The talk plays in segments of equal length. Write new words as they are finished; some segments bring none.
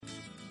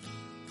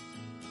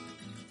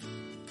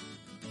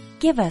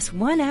Give us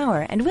 1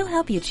 hour and we'll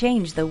help you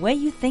change the way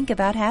you think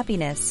about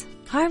happiness.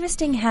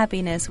 Harvesting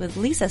Happiness with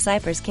Lisa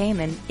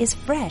Cypers-Kamen is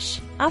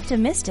fresh,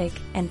 optimistic,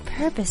 and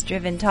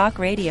purpose-driven talk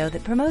radio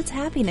that promotes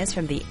happiness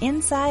from the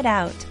inside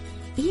out.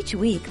 Each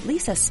week,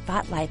 Lisa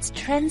spotlights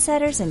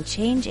trendsetters and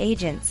change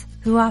agents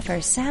who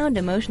offer sound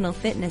emotional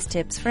fitness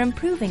tips for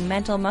improving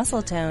mental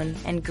muscle tone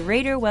and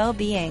greater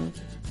well-being.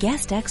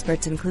 Guest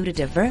experts include a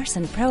diverse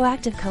and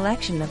proactive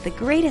collection of the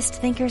greatest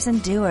thinkers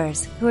and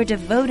doers who are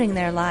devoting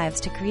their lives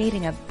to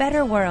creating a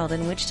better world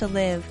in which to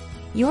live.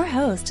 Your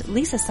host,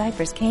 Lisa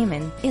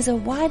Cypers-Kamen, is a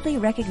widely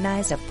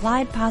recognized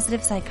applied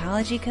positive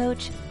psychology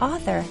coach,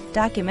 author,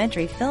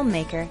 documentary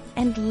filmmaker,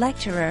 and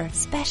lecturer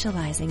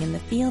specializing in the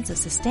fields of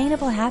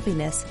sustainable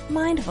happiness,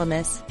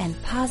 mindfulness,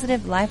 and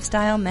positive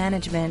lifestyle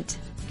management.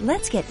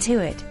 Let's get to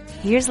it.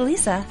 Here's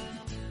Lisa.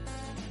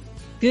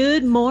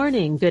 Good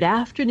morning, good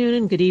afternoon,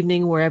 and good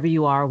evening wherever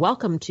you are.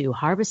 Welcome to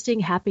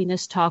Harvesting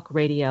Happiness Talk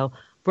Radio,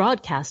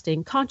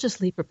 broadcasting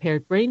consciously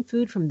prepared brain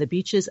food from the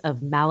beaches of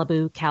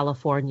Malibu,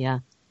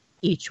 California.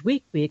 Each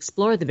week, we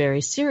explore the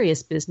very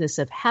serious business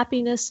of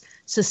happiness,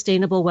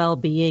 sustainable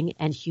well-being,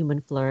 and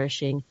human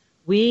flourishing.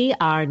 We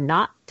are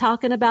not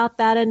talking about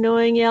that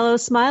annoying yellow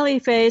smiley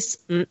face.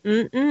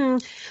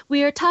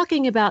 We are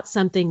talking about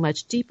something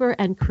much deeper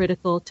and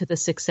critical to the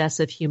success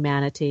of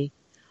humanity.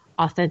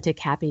 Authentic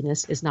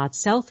happiness is not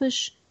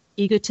selfish,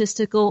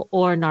 egotistical,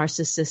 or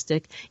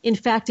narcissistic. In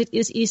fact, it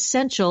is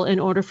essential in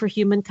order for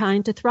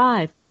humankind to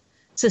thrive.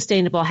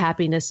 Sustainable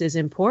happiness is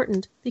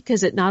important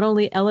because it not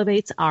only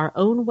elevates our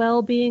own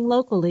well-being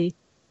locally,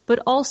 but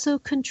also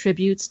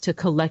contributes to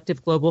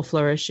collective global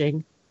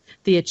flourishing.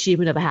 The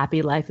achievement of a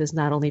happy life is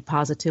not only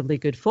positively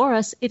good for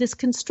us, it is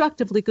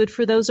constructively good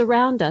for those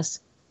around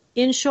us.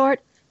 In short,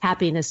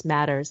 happiness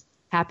matters.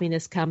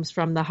 Happiness comes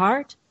from the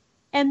heart,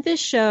 and this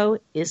show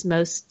is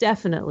most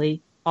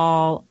definitely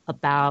all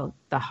about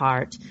the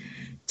heart.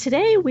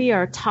 Today we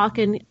are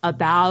talking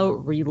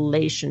about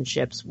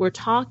relationships. We're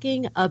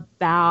talking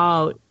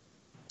about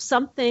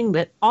something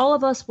that all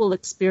of us will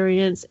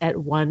experience at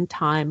one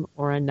time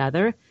or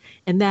another,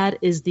 and that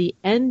is the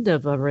end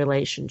of a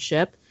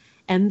relationship.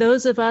 And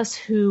those of us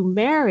who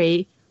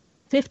marry,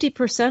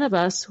 50% of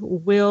us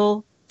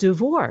will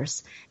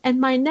divorce. And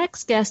my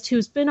next guest,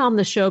 who's been on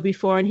the show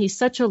before, and he's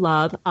such a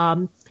love,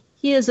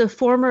 he is a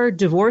former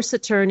divorce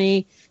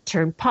attorney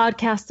turned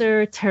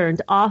podcaster,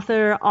 turned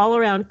author,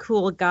 all-around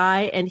cool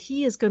guy, and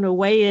he is going to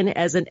weigh in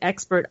as an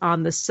expert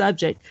on the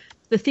subject.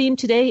 The theme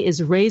today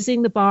is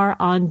raising the bar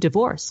on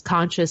divorce,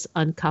 conscious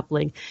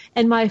uncoupling.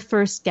 And my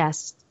first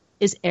guest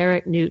is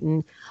Erik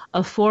Newton,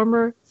 a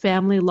former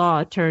family law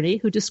attorney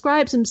who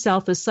describes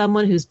himself as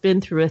someone who's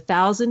been through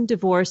 1,000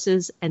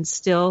 divorces and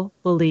still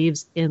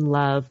believes in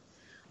love.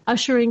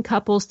 Ushering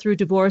couples through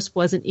divorce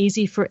wasn't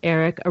easy for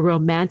Erik, a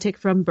romantic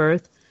from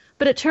birth,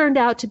 but it turned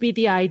out to be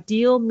the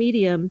ideal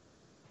medium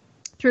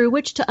through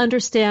which to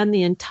understand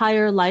the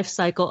entire life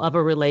cycle of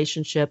a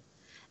relationship.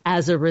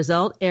 As a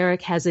result,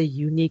 Erik has a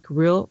unique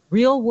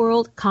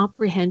real-world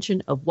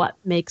comprehension of what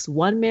makes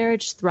one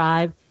marriage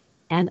thrive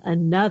and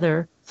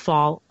another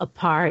fall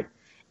apart.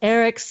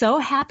 Erik, so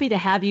happy to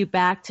have you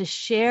back to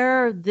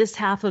share this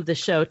half of the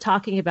show,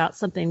 talking about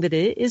something that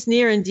is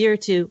near and dear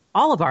to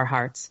all of our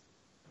hearts.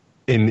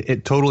 And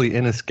it totally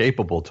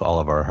inescapable to all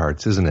of our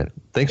hearts, isn't it?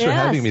 Thanks for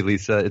having me,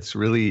 Lisa. It's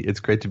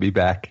great to be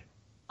back.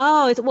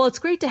 Oh, it's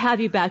great to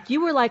have you back.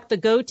 You were like the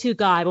go-to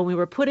guy when we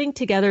were putting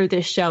together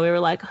this show. We were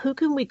like, who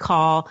can we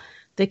call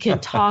that can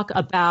talk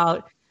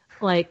about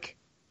like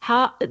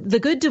how the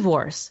good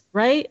divorce,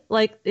 right?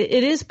 Like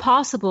it is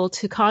possible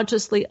to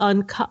consciously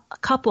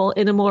uncouple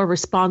in a more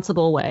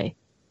responsible way.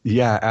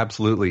 Yeah,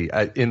 absolutely.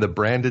 In the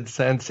branded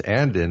sense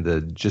and in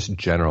the just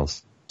general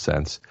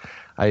sense.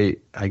 I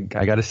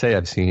got to say,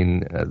 I've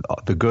seen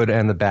the good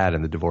and the bad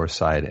in the divorce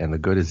side, and the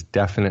good is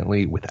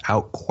definitely,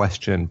 without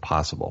question,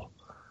 possible.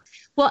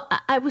 Well,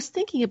 I was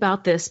thinking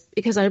about this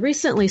because I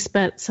recently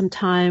spent some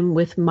time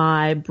with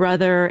my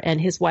brother and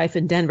his wife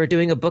in Denver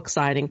doing a book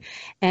signing,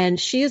 and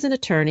she is an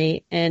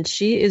attorney, and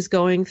she is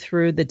going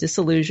through the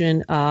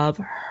dissolution of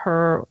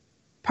her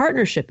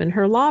partnership in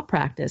her law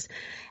practice.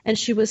 And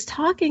she was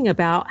talking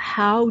about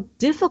how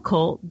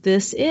difficult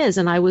this is,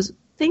 and I was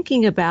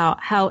thinking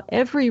about how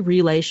every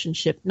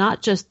relationship,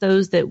 not just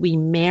those that we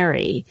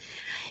marry,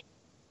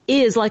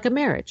 is like a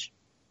marriage.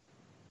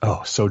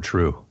 Oh, so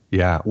true.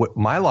 Yeah.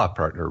 My law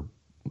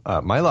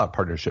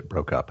partnership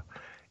broke up,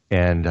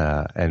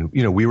 and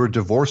we were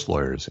divorce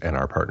lawyers, and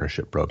our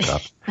partnership broke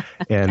up,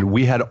 and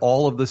we had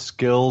all of the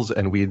skills,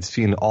 and we had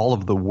seen all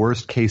of the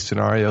worst case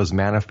scenarios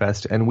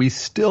manifest, and we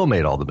still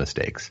made all the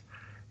mistakes.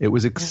 It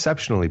was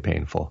exceptionally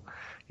painful.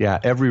 Yeah.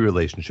 Every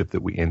relationship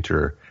that we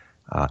enter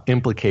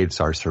implicates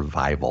our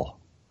survival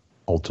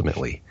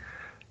ultimately.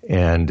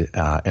 And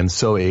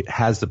so it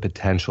has the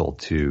potential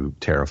to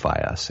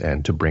terrify us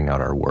and to bring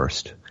out our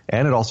worst.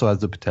 And it also has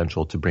the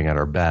potential to bring out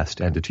our best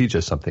and to teach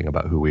us something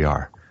about who we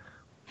are.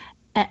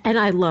 And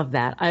I love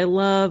that. I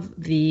love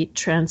the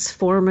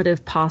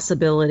transformative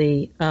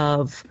possibility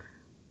of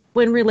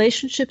when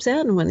relationships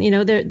end, when, you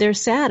know, they're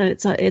sad, and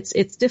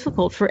it's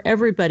difficult for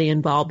everybody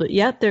involved. But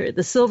yet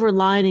the silver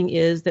lining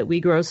is that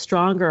we grow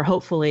stronger,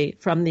 hopefully,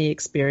 from the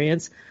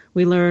experience.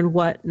 We learn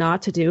what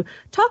not to do.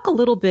 Talk a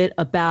little bit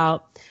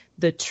about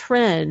the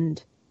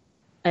trend,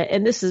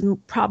 and this is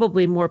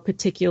probably more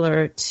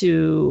particular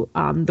to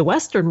the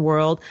Western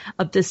world,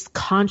 of this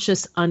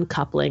conscious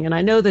uncoupling. And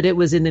I know that it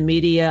was in the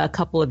media a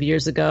couple of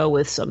years ago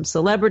with some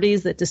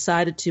celebrities that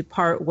decided to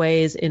part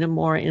ways in a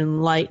more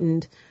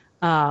enlightened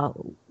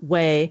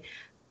way.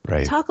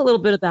 Right. Talk a little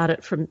bit about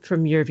it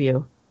from your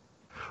view.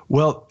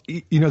 Well,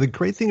 you know, the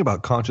great thing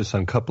about conscious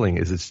uncoupling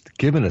is it's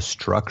given a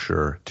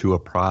structure to a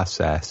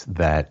process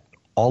that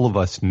all of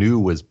us knew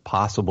was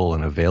possible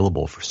and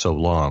available for so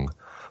long,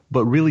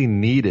 but really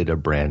needed a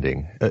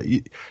branding.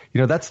 You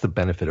know, that's the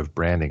benefit of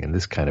branding in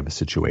this kind of a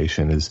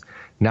situation, is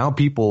now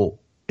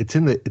people, it's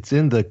in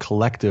the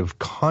collective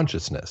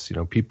consciousness. You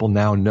know, people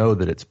now know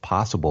that it's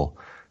possible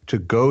to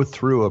go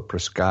through a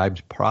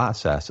prescribed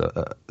process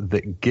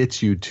that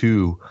gets you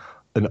to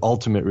an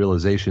ultimate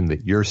realization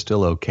that you're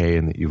still okay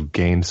and that you've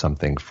gained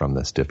something from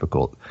this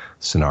difficult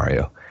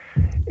scenario.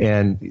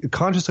 And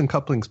conscious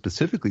uncoupling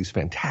specifically is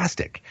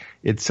fantastic.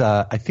 It's,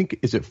 I think,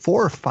 is it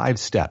 4 or 5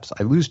 steps?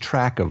 I lose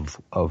track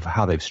of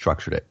how they've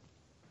structured it.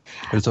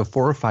 It's a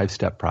 4 or 5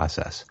 step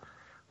process,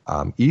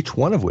 each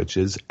one of which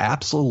is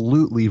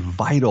absolutely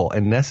vital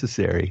and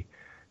necessary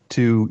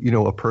to, you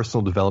know, a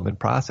personal development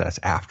process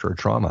after a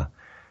trauma.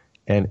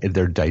 And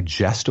they're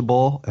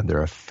digestible, and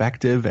they're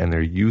effective, and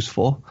they're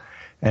useful.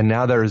 And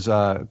now there's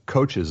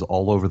coaches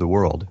all over the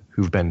world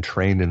who've been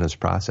trained in this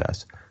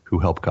process who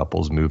help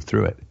couples move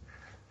through it.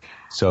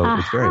 So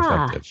It's very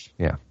effective.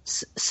 Yeah.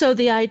 So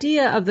the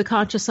idea of the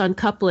conscious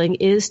uncoupling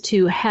is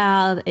to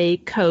have a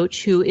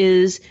coach who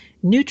is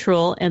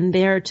neutral and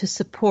there to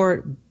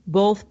support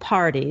both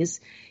parties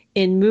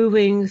in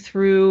moving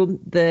through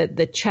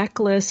the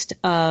checklist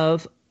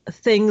of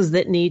things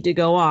that need to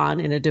go on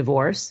in a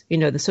divorce, you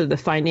know, the sort of the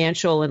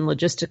financial and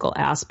logistical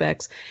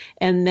aspects,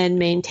 and then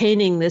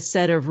maintaining this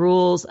set of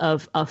rules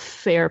of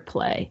fair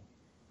play.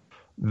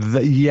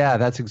 Yeah,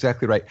 that's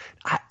exactly right.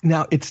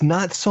 Now, it's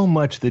not so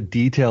much the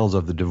details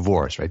of the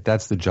divorce, right?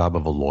 That's the job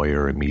of a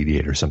lawyer, a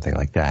mediator, something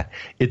like that.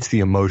 It's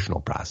the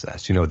emotional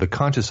process. You know, the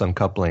conscious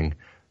uncoupling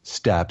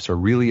steps are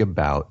really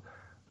about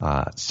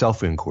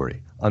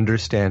self-inquiry,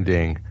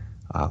 understanding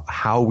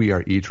how we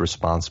are each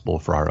responsible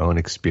for our own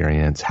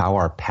experience, how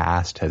our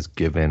past has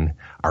given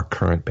our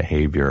current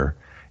behavior,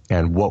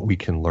 and what we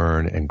can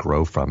learn and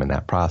grow from in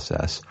that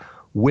process,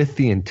 with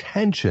the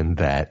intention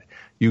that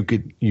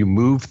you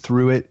move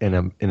through it in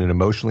an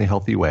emotionally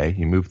healthy way.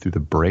 You move through the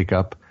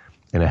breakup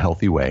in a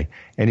healthy way,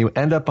 and you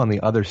end up on the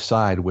other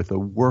side with a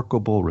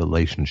workable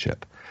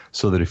relationship,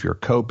 so that if you're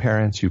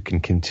co-parents, you can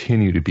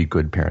continue to be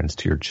good parents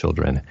to your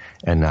children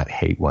and not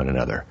hate one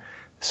another.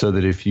 So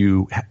that if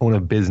you own a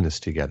business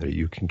together,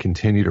 you can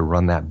continue to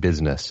run that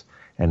business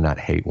and not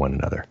hate one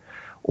another.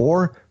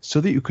 Or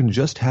so that you can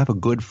just have a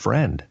good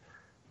friend.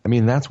 I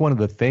mean, that's one of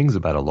the things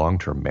about a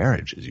long-term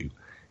marriage,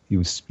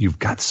 is you've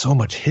got so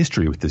much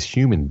history with this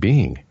human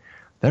being.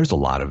 There's a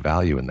lot of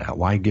value in that.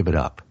 Why give it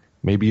up?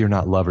 Maybe you're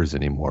not lovers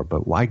anymore,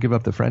 but why give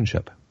up the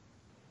friendship?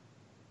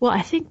 Well,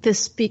 I think this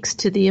speaks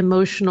to the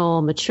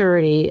emotional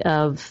maturity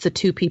of the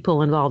two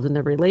people involved in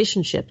the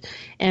relationship.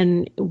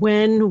 And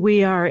when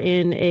we are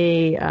in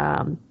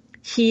a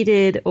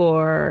heated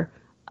or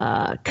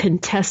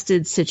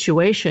contested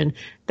situation,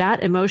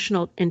 that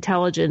emotional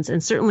intelligence,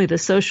 and certainly the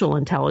social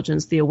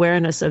intelligence, the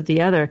awareness of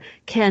the other,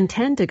 can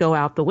tend to go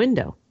out the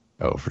window.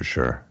 Oh, for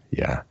sure.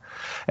 Yeah.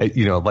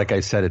 You know, like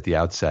I said at the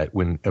outset,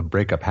 when a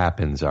breakup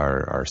happens,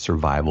 our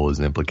survival is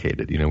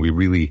implicated. You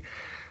know,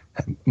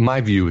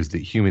 my view is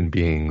that human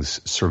beings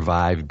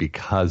survive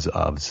because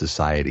of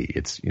society.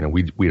 It's, you know,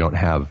 we don't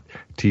have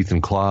teeth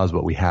and claws.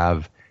 What we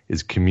have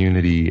is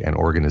community and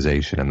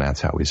organization, and that's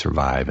how we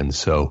survive. And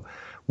so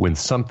when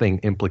something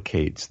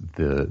implicates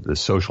the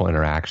social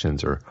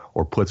interactions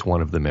or puts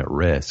one of them at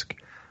risk,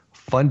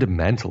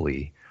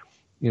 fundamentally,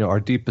 you know, our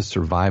deepest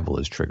survival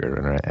is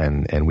triggered,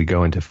 and we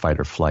go into fight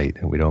or flight,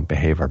 and we don't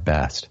behave our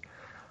best.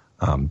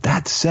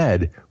 That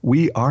said,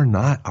 we are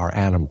not our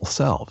animal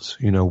selves.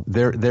 You know,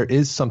 there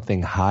is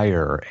something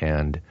higher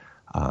and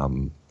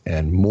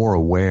more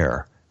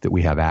aware that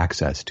we have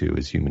access to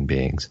as human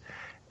beings.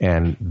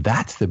 And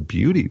that's the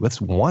beauty. That's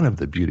one of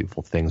the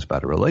beautiful things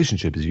about a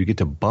relationship, is you get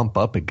to bump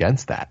up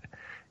against that,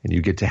 and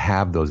you get to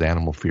have those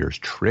animal fears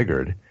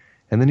triggered,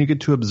 and then you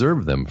get to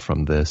observe them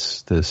from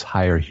this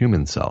higher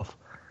human self,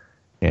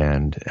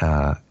 and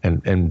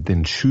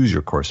then choose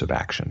your course of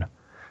action.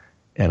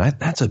 And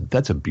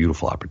that's a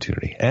beautiful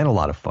opportunity, and a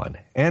lot of fun,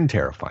 and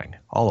terrifying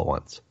all at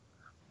once.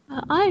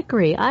 I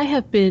agree. I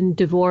have been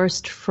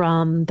divorced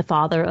from the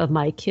father of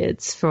my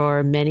kids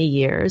for many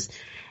years,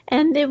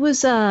 and it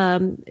was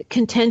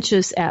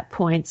contentious at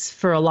points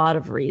for a lot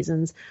of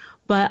reasons.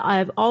 But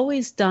I've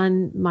always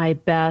done my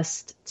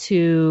best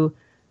to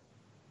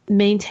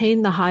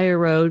maintain the higher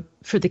road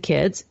for the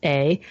kids,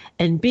 A,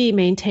 and B,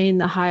 maintain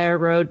the higher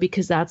road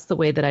because that's the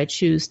way that I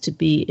choose to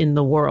be in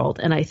the world.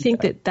 And I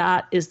think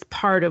that is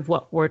part of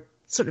what we're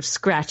sort of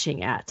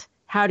scratching at.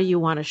 How do you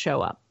want to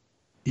show up?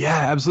 Yeah,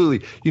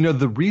 absolutely.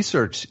 The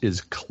research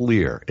is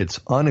clear. It's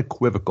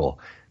unequivocal.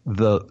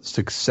 The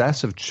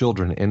success of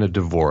children in a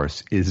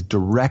divorce is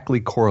directly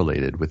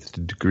correlated with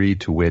the degree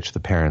to which the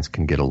parents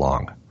can get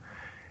along.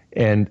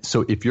 And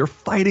so if you're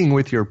fighting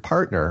with your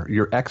partner,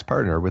 your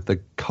ex-partner, with a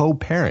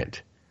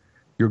co-parent,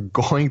 you're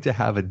going to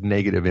have a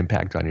negative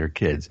impact on your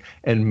kids.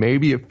 And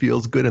maybe it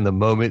feels good in the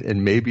moment,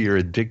 and maybe you're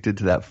addicted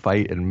to that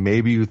fight, and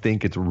maybe you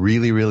think it's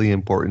really, really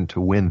important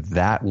to win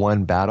that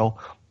one battle,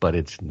 but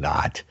it's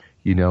not.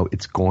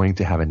 It's going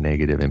to have a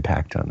negative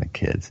impact on the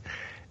kids.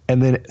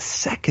 And then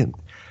second,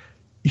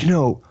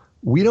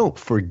 we don't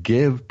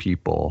forgive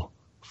people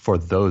for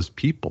those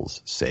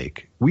people's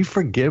sake. We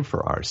forgive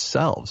for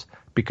ourselves,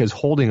 because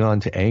holding on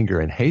to anger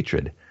and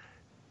hatred,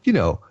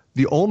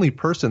 the only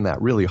person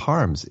that really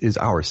harms is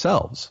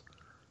ourselves.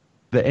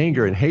 The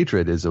anger and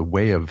hatred is a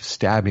way of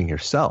stabbing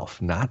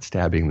yourself, not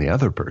stabbing the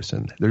other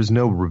person. There's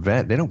no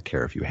revenge. They don't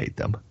care if you hate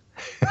them.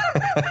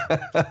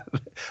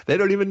 They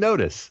don't even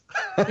notice.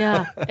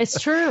 Yeah, it's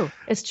true.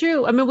 It's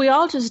true. I mean, we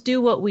all just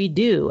do what we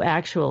do,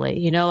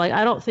 actually.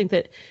 I don't think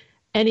that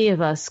any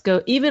of us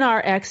go, even our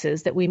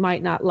exes that we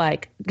might not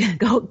like,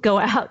 go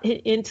out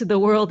into the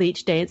world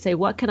each day and say,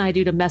 what can I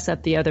do to mess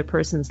up the other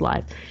person's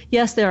life?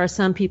 Yes, there are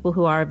some people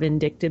who are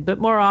vindictive, but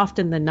more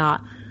often than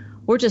not,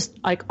 we're just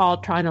all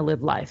trying to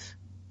live life.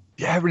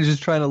 Yeah, everybody's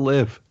just trying to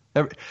live.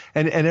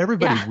 And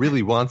everybody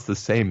really wants the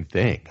same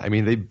thing. I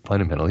mean,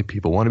 fundamentally,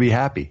 people want to be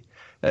happy.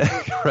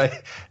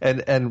 Right.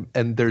 And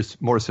there's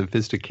more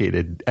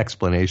sophisticated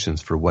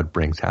explanations for what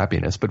brings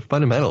happiness. But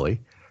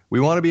fundamentally,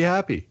 we want to be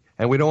happy.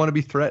 And we don't want to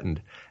be threatened.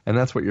 And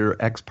that's what your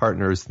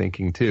ex-partner is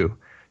thinking too.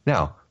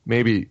 Now,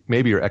 maybe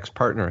your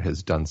ex-partner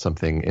has done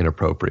something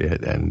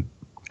inappropriate and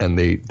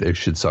they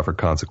should suffer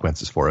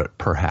consequences for it,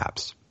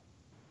 perhaps.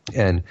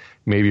 And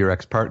maybe your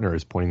ex-partner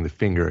is pointing the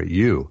finger at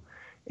you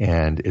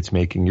and it's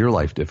making your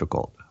life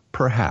difficult,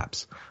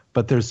 perhaps.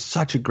 But there's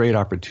such a great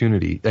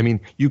opportunity. I mean,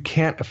 you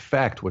can't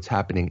affect what's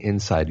happening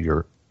inside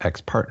your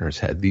ex-partner's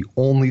head. The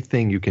only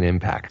thing you can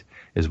impact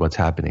is what's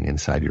happening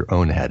inside your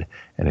own head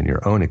and in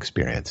your own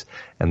experience.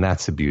 And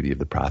that's the beauty of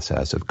the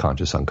process of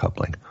conscious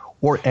uncoupling,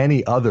 or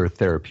any other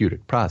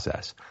therapeutic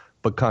process.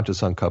 But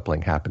conscious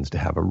uncoupling happens to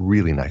have a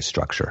really nice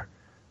structure.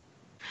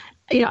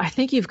 I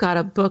think you've got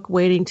a book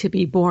waiting to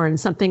be born,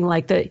 something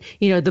like the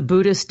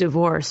Buddhist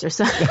divorce or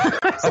something,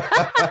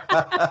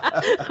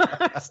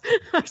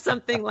 or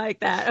something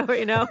like that,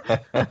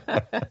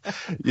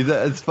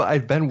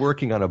 I've been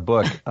working on a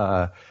book.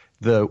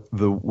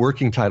 The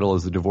working title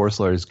is The Divorce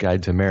Lawyer's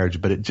Guide to Marriage,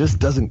 but it just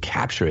doesn't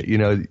capture it.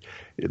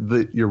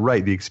 You're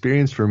right. The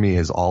experience for me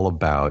is all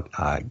about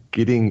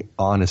getting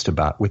honest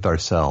with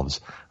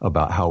ourselves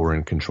about how we're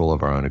in control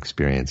of our own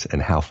experience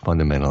and how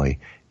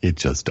fundamentally it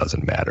just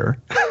doesn't matter.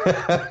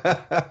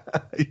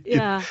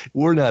 Yeah.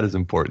 We're not as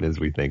important as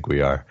we think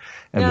we are.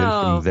 And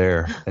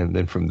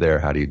then from there,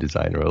 how do you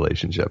design a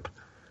relationship?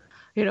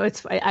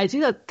 I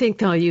do think,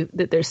 though,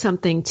 that there's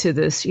something to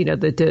this,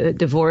 the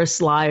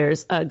Divorce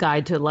Liar's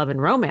Guide to Love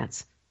and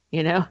Romance,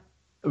 Well,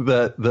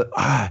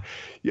 I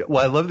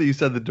love that you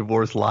said the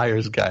Divorce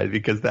Liar's Guide,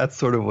 because that's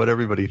sort of what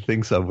everybody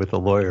thinks of with a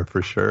lawyer,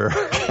 for sure.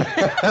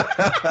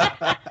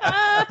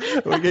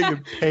 We're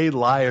getting paid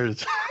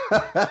liars.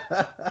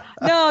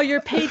 No,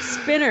 you're paid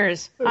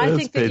spinners. I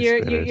think that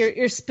you're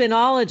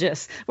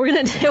spinologists. We're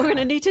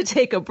gonna need to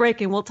take a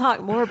break, and we'll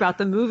talk more about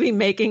the movie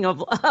making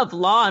of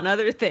law and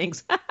other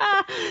things.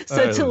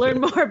 So to learn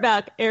more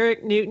about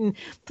Erik Newton,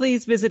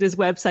 please visit his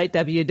website,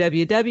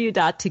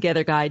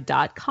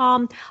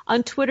 www.togetherguide.com.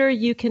 On Twitter,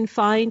 you can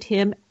find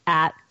him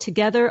at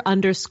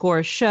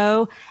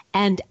together_show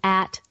and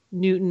at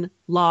Newton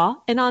Law,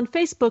 and on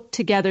Facebook,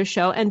 Together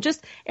Show. And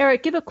just,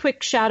 Erik, give a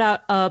quick shout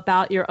out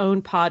about your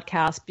own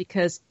podcast,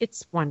 because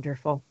it's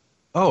wonderful.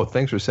 Oh,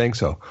 thanks for saying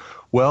so.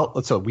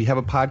 Well, so we have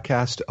a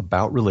podcast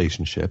about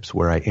relationships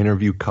where I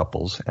interview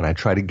couples and I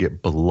try to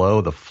get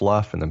below the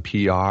fluff and the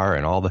PR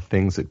and all the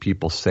things that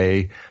people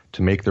say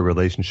to make the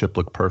relationship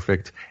look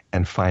perfect,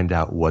 and find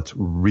out what's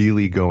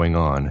really going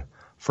on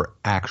for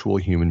actual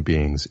human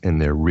beings in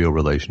their real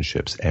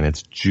relationships. And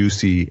it's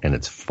juicy and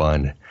it's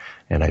fun.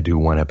 And I do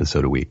one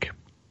episode a week.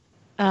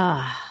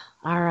 All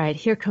right.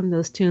 Here come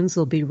those tunes.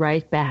 We'll be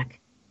right back.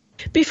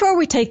 Before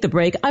we take the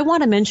break, I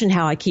want to mention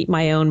how I keep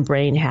my own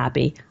brain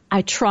happy.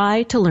 I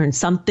try to learn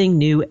something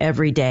new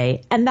every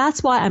day, and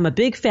that's why I'm a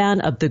big fan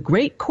of the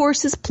Great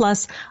Courses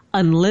Plus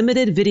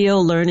unlimited video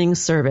learning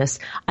service.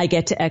 I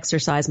get to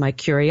exercise my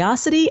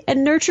curiosity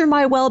and nurture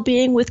my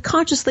well-being with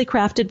consciously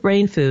crafted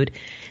brain food.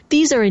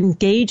 These are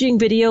engaging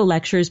video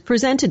lectures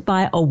presented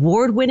by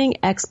award-winning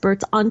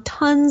experts on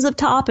tons of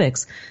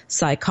topics: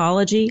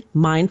 psychology,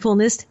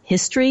 mindfulness,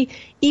 history,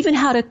 even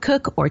how to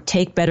cook or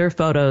take better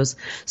photos.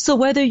 So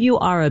whether you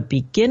are a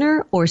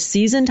beginner or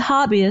seasoned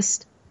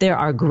hobbyist, there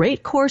are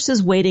great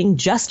courses waiting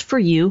just for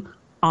you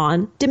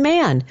on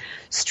demand.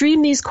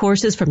 Stream these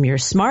courses from your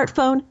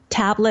smartphone,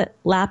 tablet,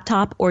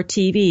 laptop, or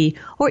TV,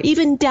 or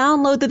even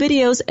download the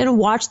videos and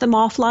watch them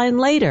offline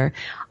later.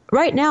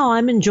 Right now,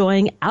 I'm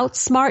enjoying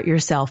Outsmart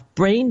Yourself,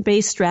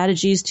 brain-based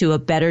strategies to a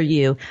better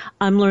you.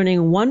 I'm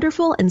learning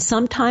wonderful and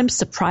sometimes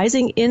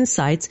surprising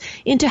insights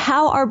into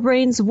how our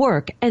brains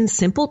work and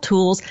simple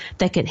tools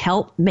that can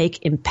help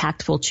make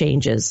impactful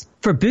changes.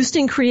 For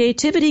boosting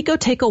creativity, go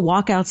take a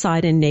walk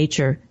outside in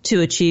nature.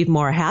 To achieve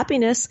more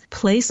happiness,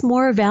 place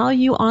more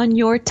value on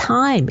your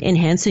time,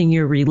 enhancing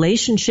your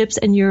relationships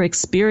and your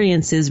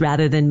experiences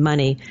rather than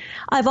money.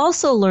 I've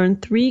also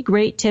learned 3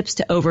 great tips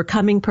to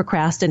overcoming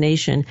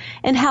procrastination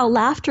and how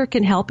laughter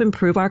can help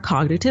improve our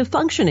cognitive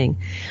functioning.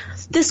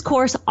 This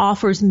course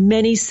offers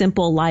many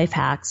simple life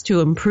hacks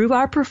to improve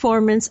our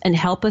performance and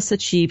help us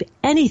achieve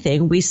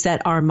anything we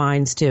set our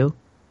minds to.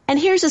 And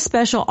here's a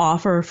special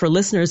offer for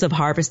listeners of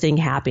Harvesting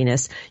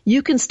Happiness.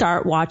 You can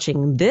start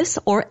watching this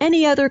or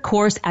any other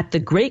course at the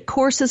Great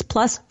Courses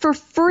Plus for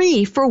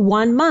free for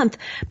 1 month,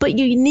 but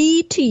you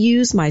need to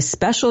use my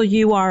special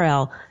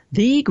URL,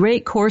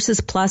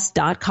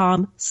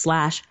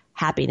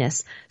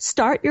 thegreatcoursesplus.com/happiness.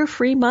 Start your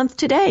free month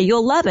today.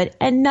 You'll love it,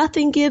 and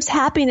nothing gives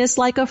happiness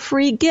like a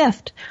free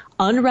gift.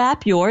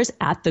 Unwrap yours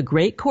at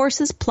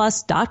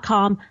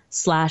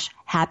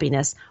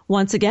thegreatcoursesplus.com/happiness.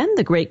 Once again,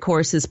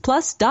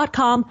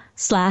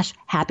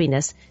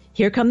 thegreatcoursesplus.com/happiness.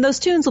 Here come those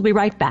tunes. We'll be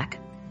right back.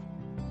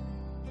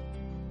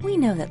 We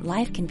know that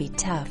life can be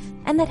tough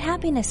and that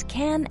happiness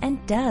can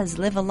and does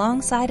live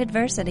alongside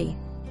adversity.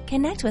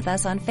 Connect with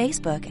us on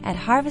Facebook at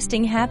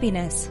Harvesting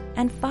Happiness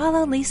and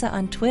follow Lisa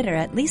on Twitter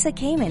at Lisa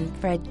Kamen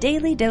for a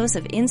daily dose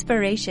of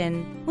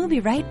inspiration. We'll be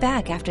right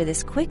back after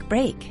this quick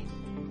break.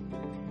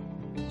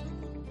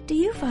 Do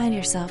you find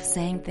yourself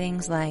saying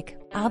things like,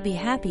 "I'll be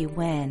happy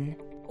when,"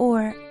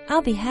 or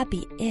 "I'll be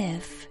happy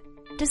if"?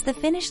 Does the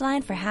finish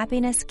line for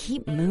happiness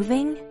keep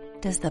moving?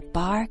 Does the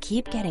bar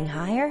keep getting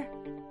higher?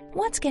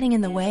 What's getting in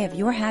the way of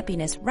your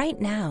happiness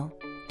right now?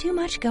 Too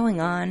much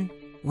going on?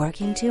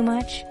 Working too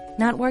much?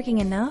 Not working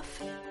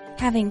enough?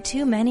 Having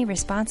too many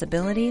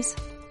responsibilities?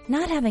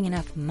 Not having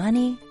enough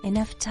money,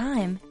 enough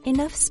time,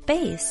 enough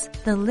space?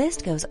 The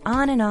list goes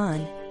on and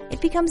on. It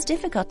becomes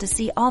difficult to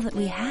see all that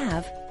we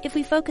have if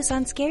we focus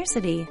on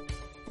scarcity.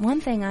 One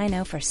thing I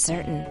know for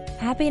certain,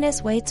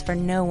 happiness waits for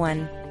no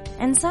one,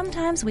 and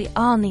sometimes we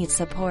all need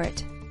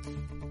support.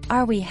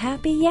 Are We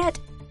Happy Yet?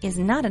 Is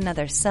not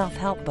another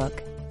self-help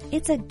book.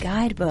 It's a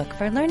guidebook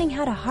for learning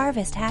how to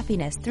harvest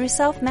happiness through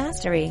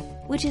self-mastery,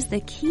 which is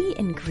the key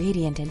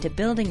ingredient into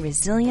building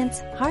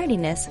resilience,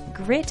 hardiness,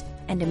 grit,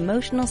 and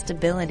emotional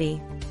stability.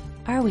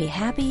 Are We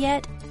Happy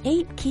Yet?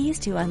 8 Keys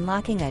to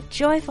Unlocking a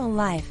Joyful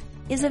Life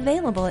is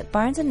available at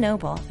Barnes &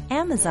 Noble,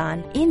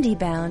 Amazon,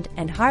 IndieBound,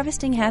 and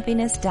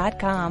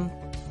HarvestingHappiness.com.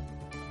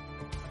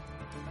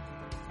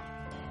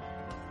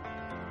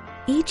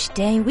 Each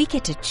day we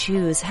get to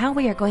choose how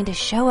we are going to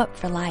show up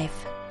for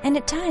life, and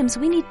at times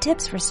we need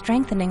tips for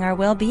strengthening our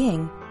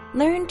well-being.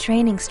 Learn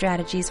training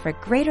strategies for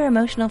greater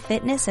emotional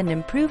fitness and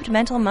improved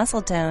mental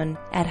muscle tone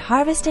at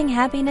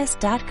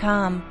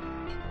HarvestingHappiness.com.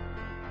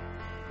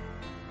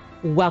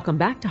 Welcome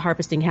back to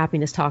Harvesting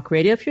Happiness Talk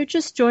Radio. If you're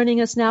just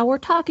joining us now, we're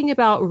talking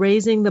about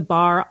raising the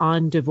bar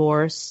on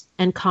divorce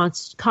and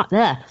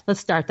let's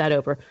start that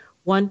over.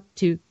 1,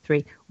 2,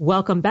 3.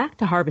 Welcome back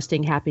to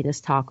Harvesting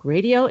Happiness Talk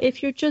Radio.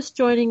 If you're just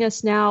joining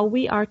us now,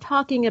 we are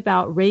talking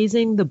about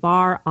raising the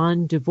bar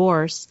on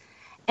divorce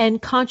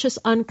and conscious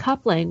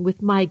uncoupling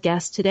with my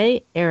guest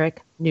today,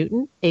 Erik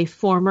Newton, a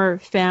former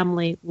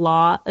family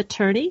law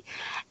attorney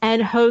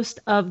and host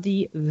of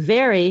the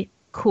very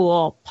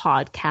cool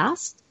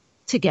podcast,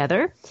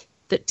 the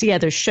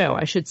Together show,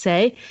 I should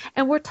say.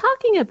 And we're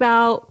talking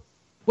about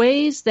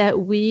ways that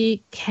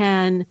we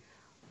can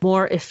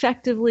more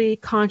effectively,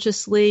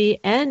 consciously,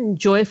 and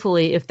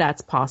joyfully, if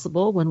that's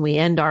possible, when we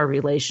end our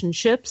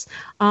relationships,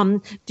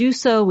 do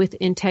so with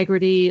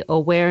integrity,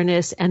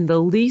 awareness, and the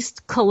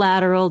least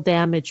collateral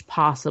damage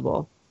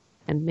possible.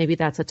 And maybe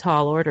that's a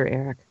tall order,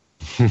 Erik.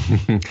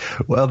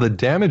 Well, the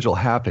damage will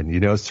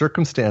happen.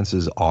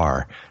 Circumstances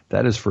are.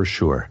 That is for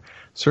sure.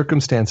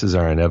 Circumstances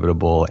are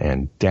inevitable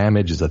and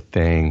damage is a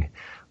thing,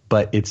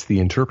 but it's the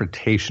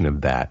interpretation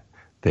of that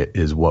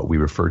is what we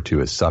refer to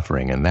as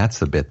suffering. And that's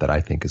the bit that I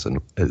think is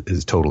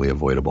totally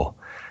avoidable.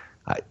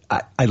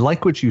 I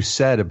like what you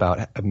said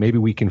about maybe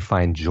we can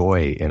find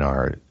joy in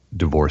our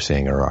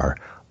divorcing or our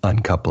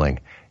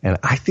uncoupling. And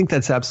I think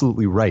that's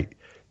absolutely right.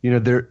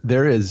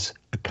 There's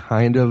a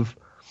kind of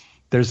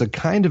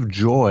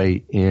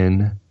joy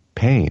in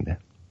pain.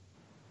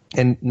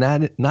 And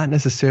not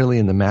necessarily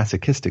in the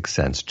masochistic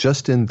sense,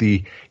 just in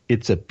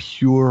it's a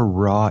pure,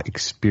 raw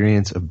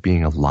experience of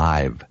being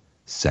alive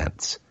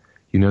sense.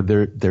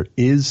 There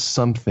is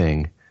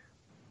something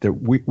that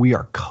we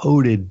are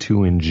coded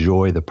to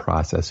enjoy the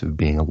process of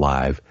being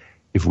alive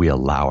if we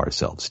allow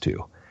ourselves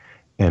to.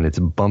 And it's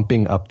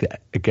bumping up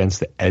against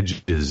the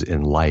edges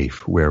in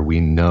life where we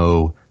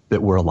know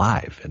that we're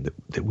alive and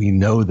that we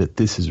know that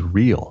this is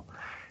real.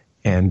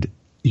 And,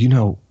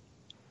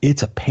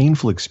 it's a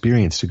painful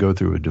experience to go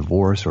through a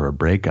divorce or a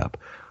breakup,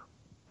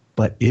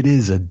 but it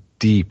is a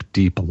deep,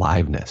 deep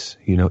aliveness.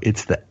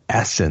 It's the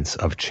essence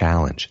of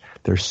challenge.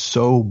 There's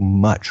so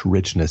much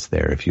richness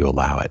there if you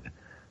allow it.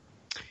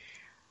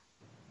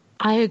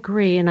 I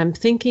agree. And I'm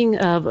thinking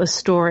of a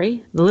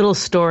story, the little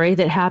story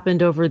that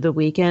happened over the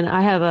weekend.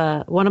 I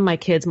have one of my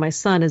kids, my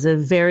son, is a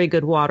very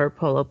good water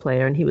polo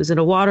player, and he was in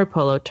a water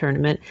polo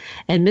tournament.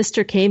 And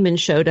Mr. Kamen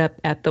showed up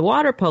at the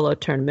water polo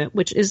tournament,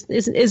 which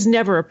is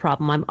never a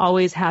problem. I'm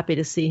always happy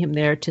to see him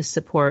there to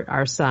support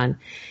our son.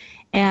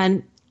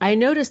 And I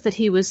noticed that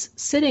he was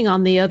sitting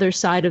on the other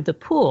side of the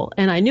pool,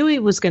 and I knew he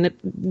was going to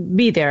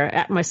be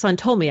there. My son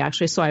told me,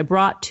 actually, so I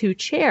brought 2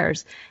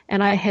 chairs,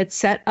 and I had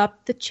set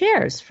up the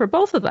chairs for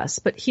both of us,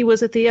 but he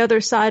was at the other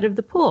side of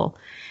the pool.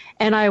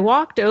 And I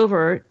walked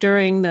over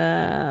during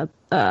the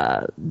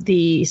what do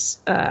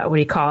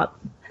you call it?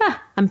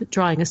 I'm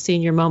drawing a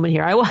senior moment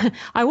here.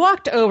 I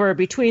walked over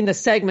between the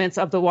segments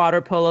of the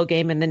water polo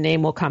game, and the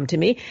name will come to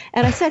me.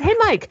 And I said, "Hey,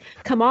 Mike,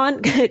 come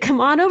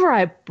on over.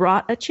 I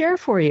brought a chair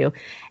for you."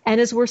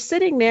 And as we're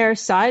sitting there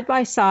side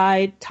by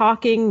side,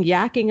 talking,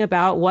 yakking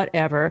about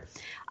whatever,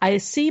 I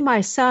see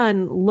my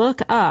son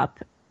look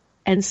up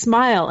and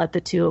smile at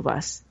the two of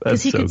us,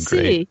 because he could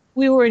see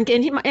we were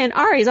in. And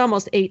Ari's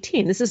almost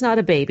 18. This is not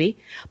a baby,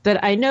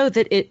 but I know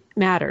that it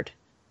mattered,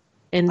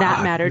 and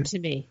that mattered to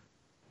me.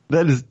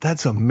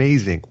 That's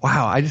amazing.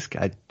 Wow. I just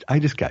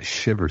got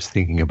shivers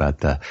thinking about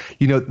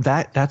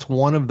that's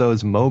one of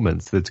those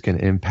moments that's going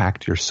to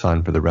impact your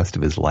son for the rest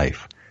of his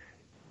life.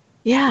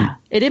 Yeah.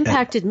 It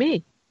impacted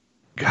me.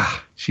 God,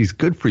 she's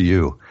good for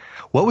you.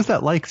 What was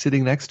that like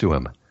sitting next to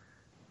him?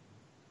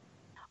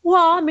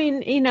 Well, I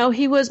mean,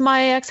 he was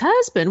my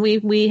ex-husband.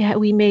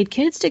 We made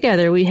kids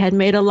together. We had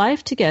made a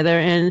life together,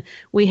 and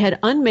we had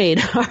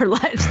unmade our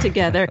lives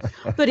together.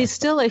 But he's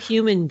still a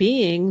human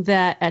being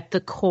that at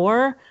the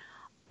core,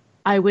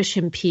 I wish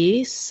him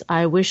peace.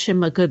 I wish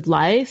him a good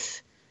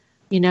life.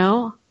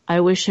 I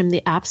wish him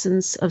the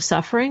absence of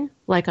suffering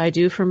like I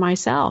do for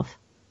myself.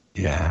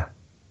 Yeah.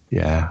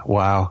 Yeah.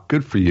 Wow.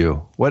 Good for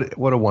you. What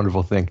a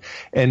wonderful thing.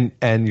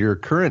 And your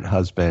current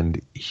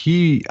husband,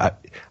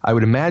 I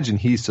would imagine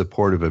he's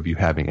supportive of you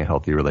having a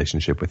healthy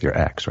relationship with your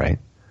ex, right?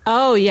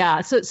 Oh yeah.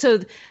 So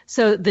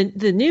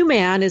the new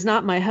man is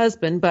not my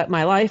husband, but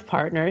my life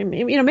partner.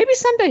 Maybe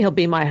someday he'll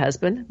be my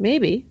husband.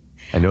 Maybe.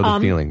 I know the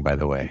feeling, by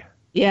the way.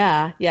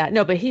 Yeah.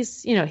 No, but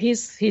he's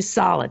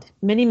solid.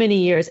 Many,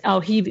 many years.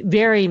 Oh, he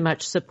very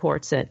much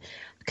supports it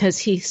because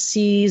he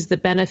sees the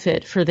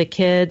benefit for the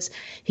kids.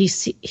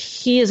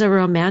 He is a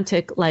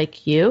romantic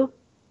like you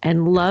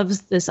and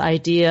loves this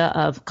idea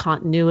of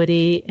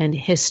continuity and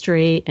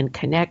history and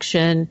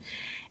connection.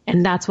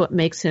 And that's what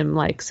makes him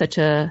like such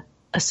a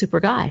super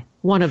guy.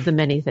 One of the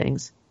many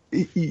things.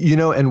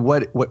 And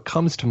what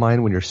comes to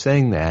mind when you're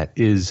saying that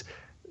is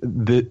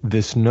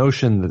this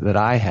notion that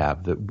I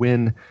have that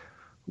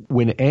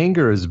when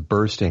anger is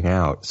bursting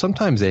out,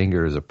 sometimes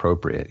anger is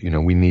appropriate.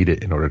 We need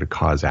it in order to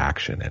cause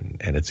action,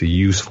 and it's a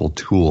useful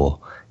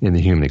tool in the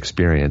human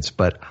experience.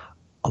 But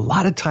a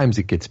lot of times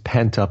it gets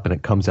pent up and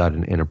it comes out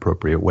in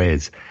inappropriate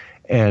ways.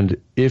 And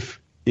if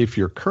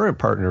your current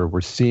partner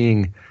were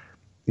seeing,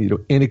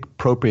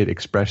 inappropriate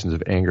expressions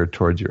of anger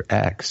towards your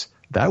ex,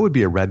 that would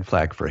be a red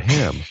flag for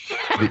him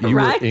that you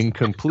right? were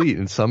incomplete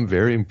in some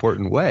very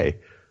important way.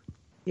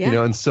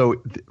 Yeah. And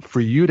so for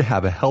you to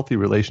have a healthy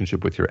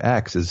relationship with your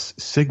ex is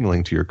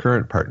signaling to your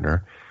current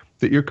partner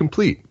that you're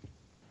complete,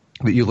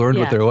 that you learned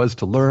what there was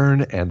to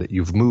learn, and that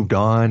you've moved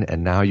on,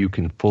 and now you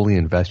can fully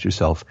invest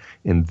yourself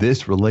in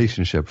this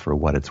relationship for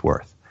what it's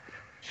worth.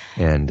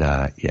 And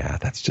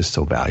that's just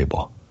so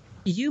valuable.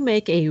 You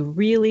make a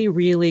really,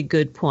 really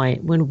good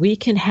point. When we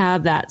can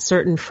have that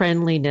certain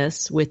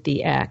friendliness with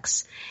the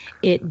ex,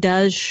 it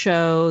does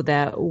show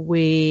that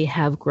we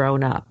have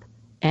grown up.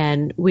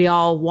 And we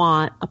all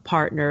want a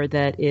partner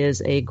that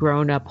is a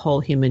grown-up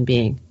whole human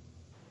being.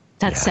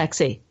 That's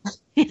sexy.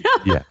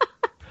 Yeah.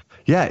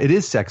 Yeah, it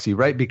is sexy,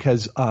 right?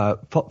 Because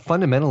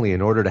fundamentally,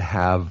 in order to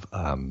have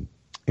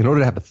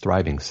a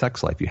thriving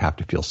sex life, you have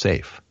to feel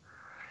safe.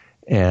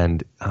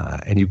 And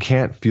you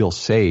can't feel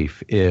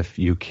safe if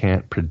you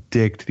can't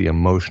predict the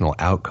emotional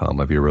outcome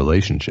of your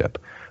relationship.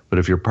 But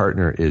if your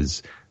partner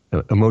is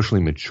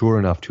emotionally mature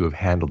enough to have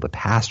handled the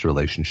past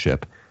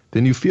relationship,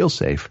 then you feel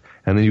safe,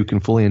 and then you can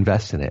fully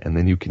invest in it, and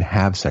then you can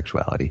have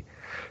sexuality,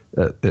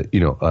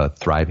 a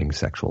thriving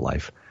sexual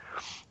life.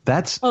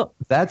 That's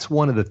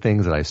one of the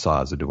things that I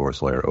saw as a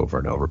divorce lawyer over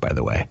and over, by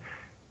the way.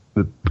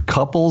 The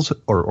couples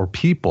or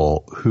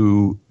people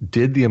who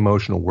did the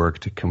emotional work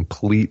to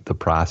complete the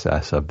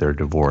process of their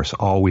divorce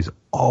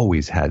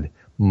always had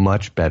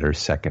much better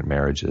second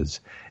marriages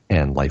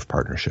and life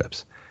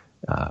partnerships.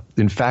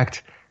 In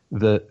fact,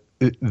 the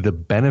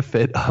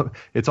benefit of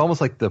it's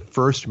almost like the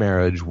first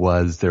marriage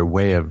was their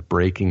way of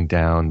breaking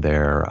down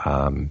their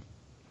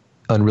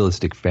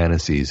unrealistic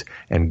fantasies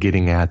and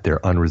getting at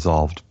their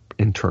unresolved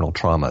internal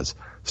traumas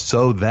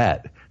so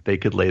that they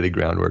could lay the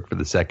groundwork for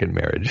the second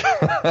marriage.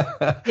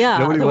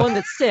 Yeah, one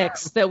that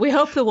sticks. That we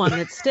hope the one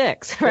that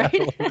sticks, right?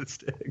 The one that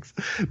sticks.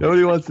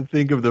 Nobody wants to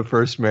think of the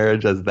first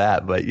marriage as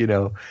that, but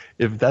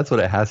if that's what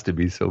it has to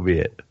be, so be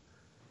it.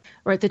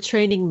 Right, the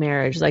training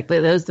marriage, like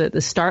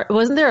the start.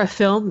 Wasn't there a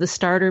film, The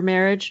Starter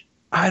Marriage?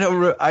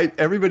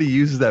 Everybody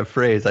uses that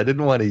phrase. I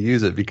didn't want to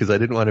use it because I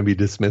didn't want to be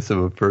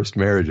dismissive of first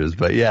marriages.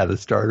 But yeah, the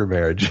starter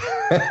marriage.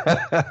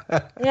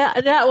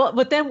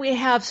 But then we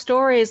have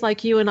stories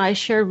like you and I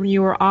shared when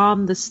you were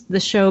on the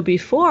show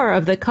before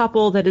of the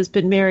couple that has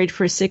been married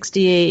for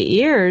 68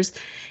 years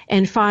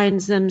and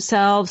finds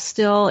themselves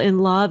still in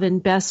love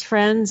and best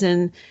friends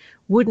and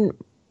wouldn't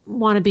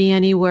want to be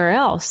anywhere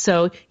else.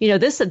 So,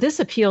 this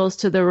appeals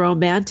to the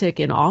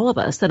romantic in all of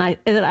us. And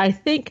I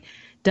think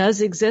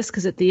does exist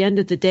because at the end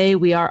of the day,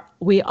 we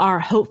are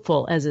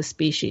hopeful as a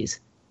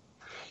species.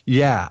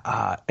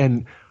 Yeah.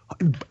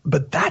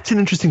 But that's an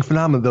interesting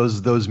phenomenon.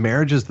 Those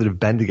marriages that have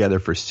been together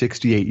for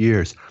 68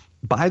 years,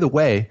 by the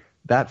way,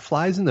 that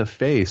flies in the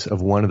face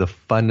of one of the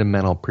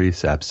fundamental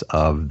precepts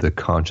of the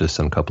conscious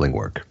uncoupling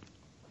work.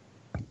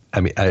 I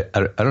mean, I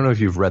don't know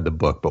if you've read the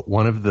book, but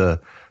one of the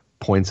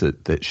points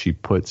that she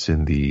puts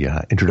in the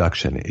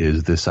introduction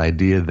is this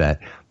idea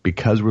that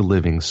because we're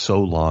living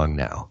so long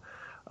now,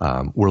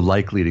 we're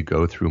likely to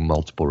go through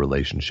multiple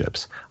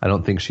relationships. I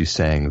don't think she's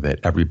saying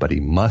that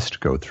everybody must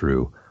go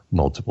through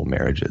multiple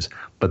marriages,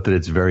 but that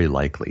it's very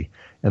likely.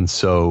 And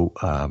so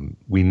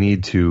we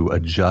need to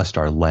adjust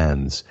our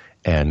lens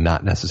and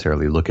not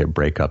necessarily look at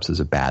breakups as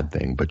a bad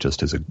thing, but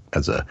just as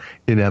a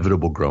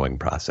inevitable growing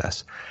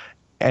process.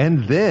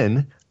 And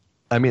then,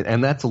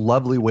 and that's a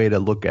lovely way to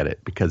look at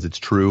it because it's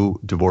true.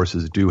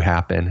 Divorces do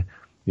happen.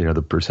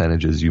 The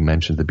percentages you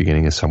mentioned at the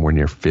beginning is somewhere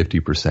near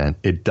 50%.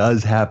 It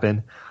does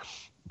happen.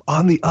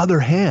 On the other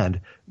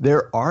hand,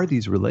 there are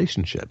these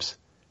relationships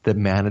that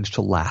manage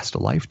to last a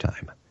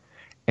lifetime,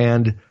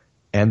 and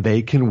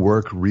they can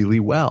work really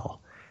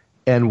well.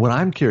 And what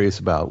I'm curious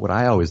about, what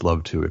I always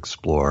love to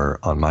explore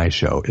on my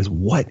show is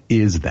what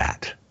is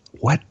that?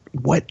 What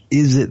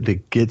is it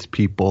that gets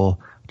people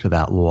to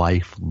that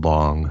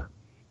lifelong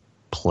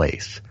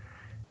place?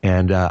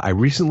 And I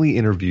recently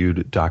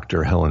interviewed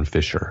Dr. Helen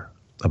Fisher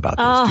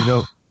about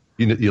this.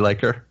 Do you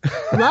like her?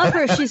 Love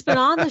her. She's been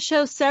on the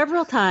show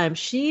several times.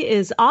 She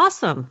is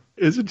awesome.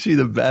 Isn't she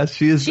the best?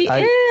 She is.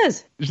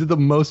 She's the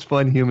most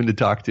fun human to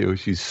talk to.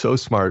 She's so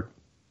smart.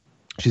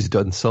 She's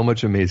done so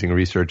much amazing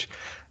research.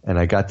 And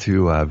I got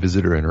to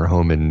visit her in her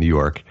home in New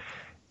York,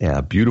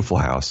 a beautiful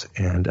house,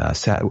 and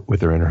sat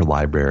with her in her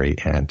library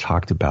and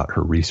talked about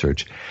her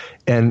research.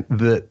 And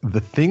the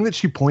thing that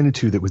she pointed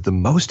to that was the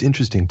most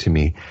interesting to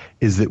me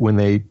is that when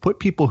they put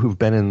people who've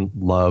been in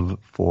love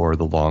for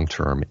the long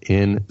term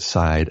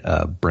inside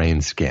a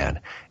brain scan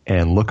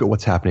and look at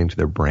what's happening to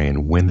their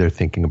brain when they're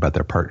thinking about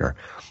their partner,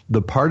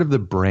 the part of the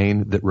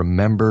brain that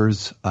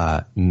remembers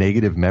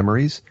negative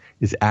memories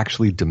is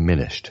actually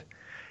diminished.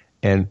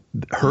 And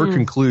her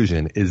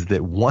conclusion is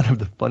that one of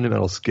the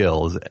fundamental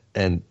skills,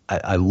 and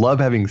I love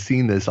having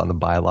seen this on the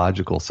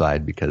biological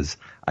side because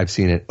I've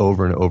seen it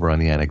over and over on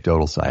the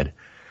anecdotal side.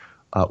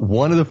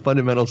 One of the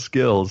fundamental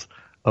skills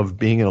of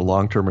being in a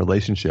long-term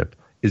relationship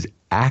is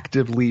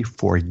actively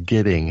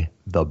forgetting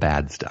the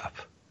bad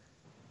stuff.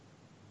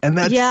 And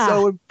that's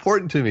so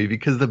important to me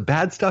because the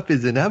bad stuff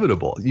is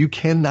inevitable. You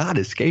cannot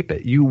escape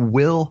it. You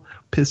will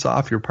piss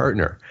off your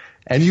partner.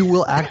 And you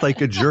will act like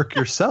a jerk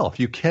yourself.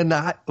 You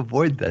cannot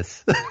avoid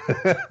this.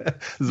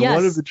 This is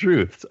one of the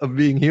truths of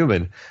being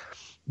human.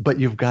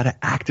 But you've got to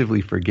actively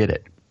forget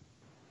it.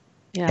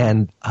 Yeah.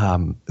 And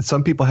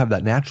some people have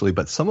that naturally,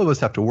 but some of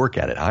us have to work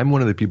at it. I'm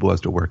one of the people who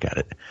has to work at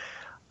it.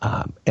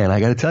 And I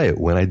got to tell you,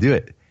 when I do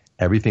it,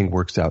 everything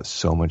works out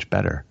so much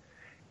better.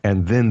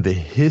 And then the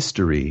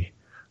history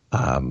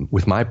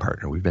with my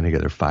partner, we've been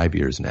together 5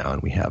 years now,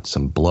 and we have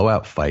some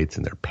blowout fights,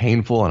 and they're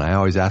painful. And I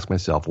always ask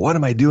myself, what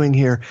am I doing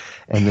here?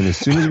 And then as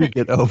soon as we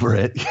get over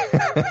it,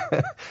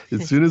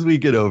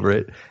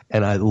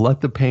 and I let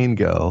the pain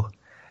go,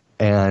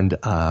 and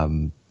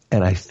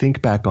I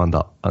think back on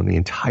the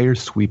entire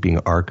sweeping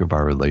arc of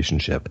our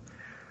relationship,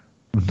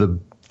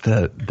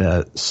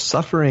 the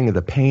suffering and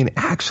the pain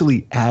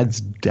actually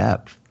adds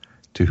depth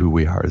to who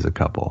we are as a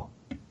couple.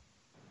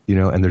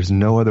 And there's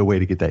no other way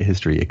to get that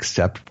history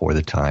except for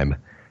the time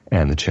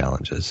and the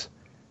challenges.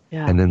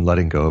 Yeah. And then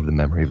letting go of the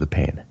memory of the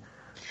pain.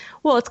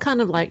 Well, it's kind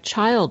of like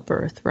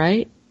childbirth,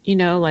 right?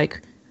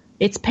 Like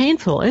it's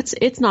painful.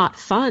 It's not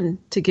fun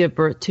to give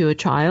birth to a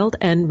child,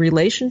 and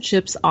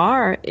relationships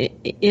are,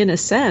 in a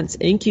sense,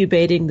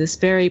 incubating this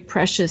very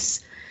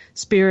precious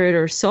spirit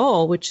or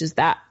soul, which is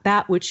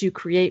that which you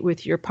create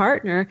with your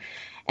partner.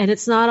 And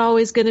it's not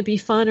always going to be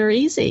fun or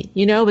easy,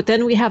 but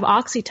then we have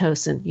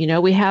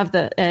oxytocin, we have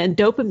and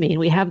dopamine,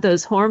 we have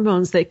those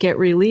hormones that get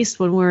released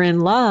when we're in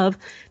love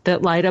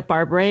that light up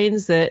our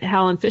brains that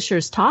Helen Fisher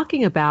is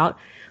talking about,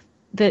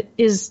 that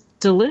is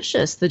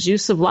delicious, the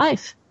juice of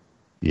life.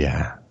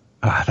 Yeah.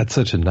 That's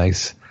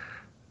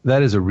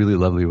that is a really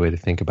lovely way to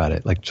think about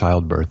it. Like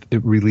childbirth,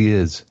 it really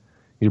is.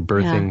 You're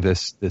birthing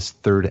this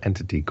third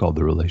entity called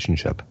the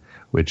relationship,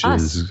 which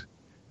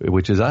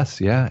is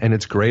us, yeah. And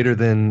it's greater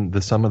than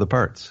the sum of the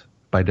parts,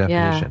 by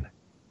definition.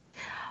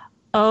 Yeah.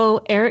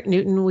 Oh, Erik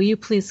Newton, will you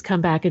please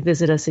come back and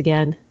visit us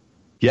again?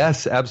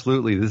 Yes,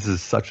 absolutely. This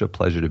is such a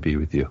pleasure to be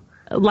with you.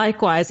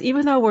 Likewise,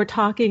 even though we're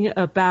talking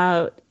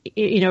about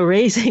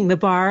raising the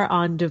bar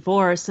on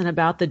divorce and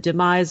about the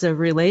demise of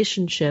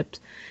relationships,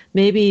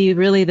 maybe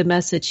really the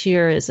message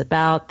here is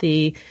about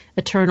the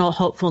eternal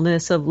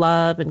hopefulness of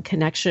love and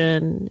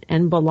connection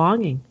and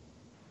belonging.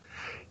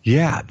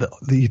 Yeah,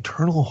 the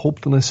eternal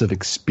hopefulness of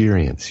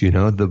experience,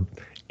 the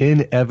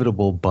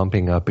inevitable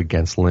bumping up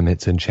against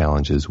limits and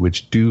challenges,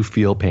 which do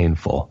feel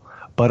painful,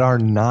 but are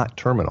not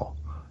terminal.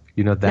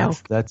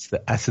 That's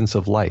the essence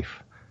of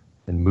life.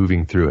 And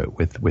moving through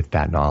it with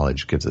that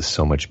knowledge gives us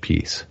so much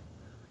peace.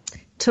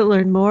 To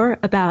learn more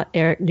about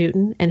Erik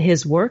Newton and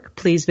his work,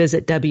 please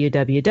visit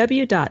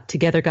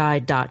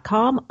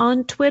www.togetherguide.com,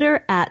 on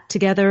Twitter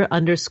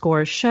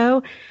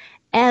 @together_show,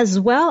 as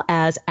well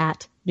as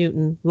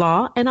 @Newton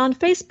Law, and on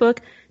Facebook,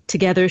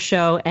 Together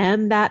Show.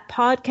 And that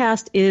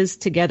podcast is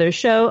Together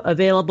Show,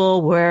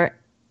 available where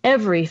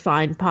every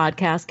fine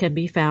podcast can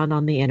be found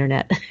on the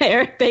internet.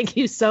 Erik, thank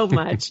you so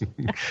much.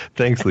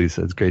 Thanks,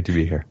 Lisa. It's great to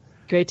be here.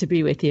 Great to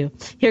be with you.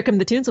 Here come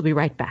the tunes. We'll be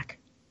right back.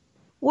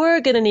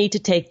 We're going to need to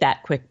take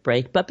that quick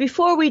break. But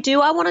before we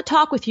do, I want to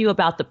talk with you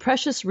about the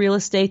precious real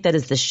estate that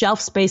is the shelf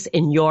space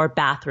in your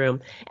bathroom.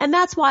 And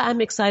that's why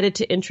I'm excited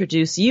to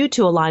introduce you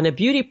to a line of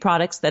beauty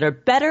products that are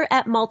better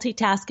at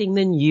multitasking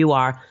than you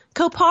are.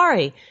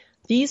 Kopari.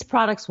 These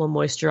products will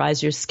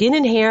moisturize your skin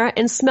and hair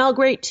and smell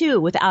great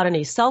too, without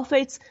any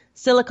sulfates,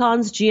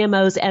 silicones,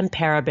 GMOs, and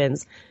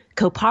parabens.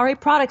 Kopari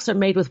products are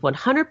made with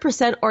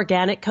 100%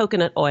 organic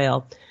coconut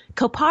oil.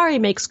 Kopari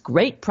makes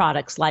great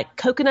products like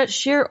coconut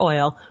shear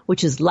oil,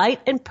 which is light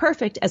and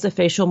perfect as a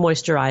facial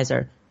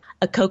moisturizer.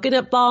 A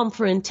coconut balm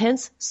for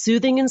intense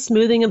soothing and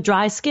smoothing of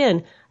dry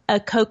skin. A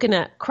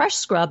coconut crush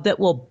scrub that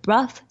will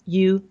buff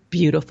you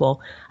beautiful.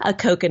 A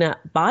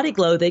coconut body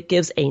glow that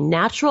gives a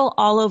natural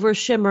all-over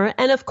shimmer.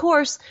 And of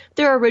course,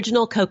 their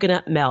original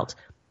coconut melt.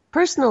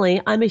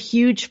 Personally, I'm a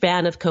huge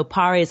fan of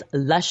Kopari's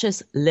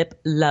Luscious Lip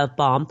Love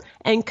Balm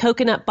and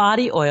coconut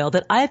body oil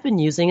that I've been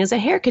using as a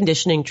hair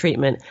conditioning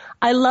treatment.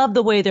 I love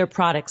the way their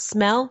products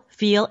smell,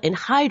 feel, and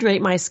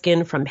hydrate my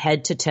skin from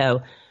head to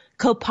toe.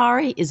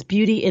 Kopari is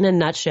beauty in a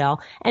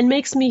nutshell and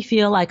makes me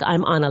feel like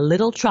I'm on a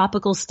little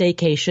tropical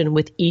staycation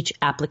with each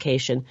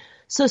application.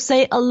 So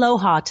say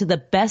aloha to the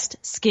best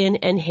skin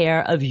and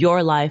hair of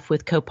your life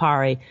with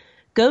Kopari.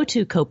 Go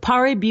to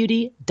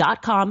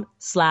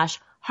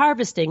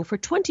koparibeauty.com/harvesting for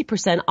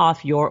 20%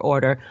 off your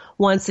order.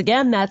 Once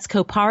again, that's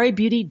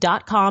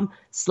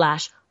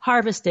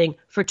koparibeauty.com/harvesting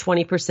for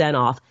 20%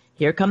 off.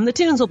 Here come the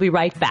tunes. We'll be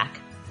right back.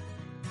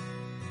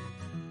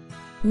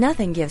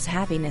 Nothing gives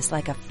happiness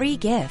like a free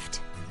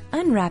gift.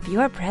 Unwrap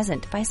your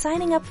present by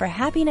signing up for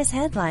Happiness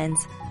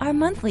Headlines, our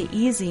monthly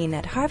e-zine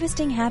at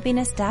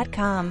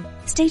harvestinghappiness.com.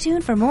 Stay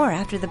tuned for more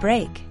after the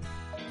break.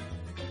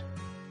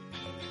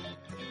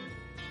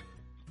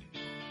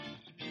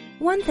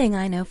 One thing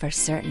I know for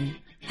certain.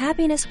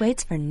 Happiness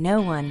waits for no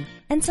one,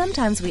 and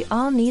sometimes we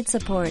all need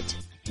support.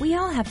 We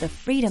all have the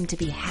freedom to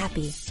be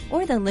happy,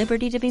 or the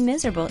liberty to be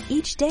miserable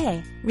each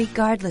day,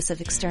 regardless of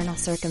external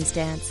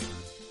circumstance.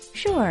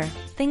 Sure,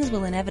 things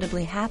will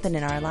inevitably happen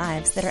in our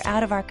lives that are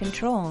out of our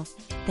control.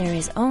 There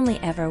is only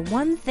ever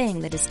one thing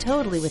that is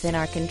totally within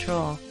our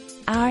control: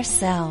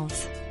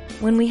 ourselves.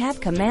 When we have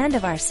command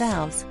of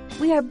ourselves,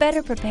 we are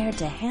better prepared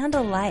to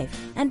handle life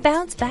and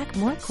bounce back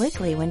more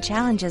quickly when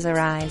challenges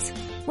arise.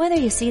 Whether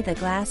you see the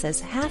glass as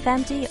half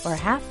empty or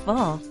half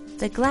full,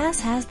 the glass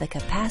has the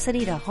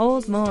capacity to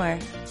hold more.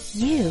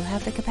 You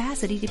have the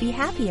capacity to be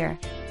happier.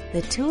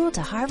 The tool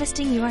to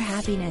harvesting your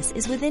happiness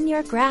is within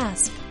your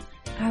grasp.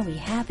 Are we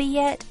happy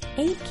yet?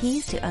 8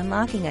 Keys to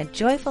Unlocking a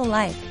Joyful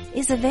Life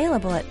is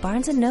available at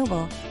Barnes &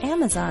 Noble,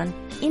 Amazon,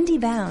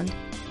 IndieBound,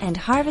 and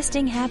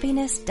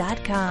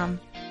harvestinghappiness.com.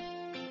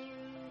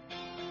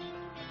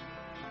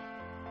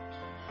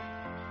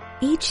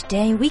 Each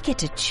day we get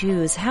to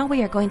choose how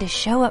we are going to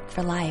show up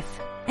for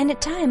life, and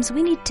at times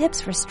we need tips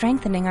for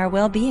strengthening our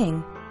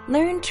well-being.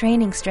 Learn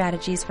training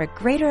strategies for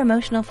greater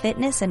emotional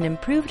fitness and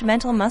improved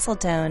mental muscle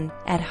tone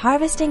at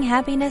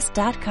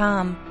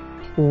harvestinghappiness.com.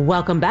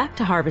 Welcome back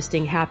to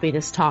Harvesting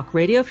Happiness Talk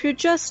Radio. If you're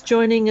just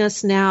joining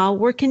us now,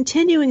 we're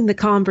continuing the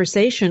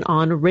conversation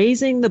on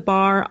raising the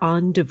bar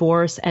on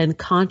divorce and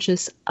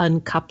conscious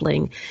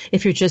uncoupling.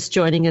 If you're just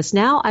joining us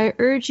now, I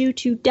urge you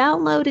to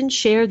download and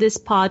share this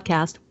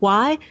podcast.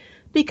 Why?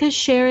 Because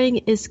sharing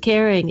is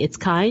caring. It's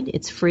kind,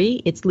 it's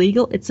free, it's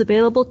legal, it's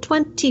available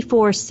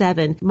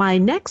 24/7. My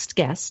next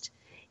guest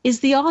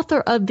is the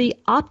author of The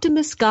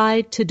Optimist's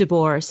Guide to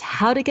Divorce: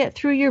 How to Get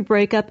Through Your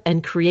Breakup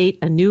and Create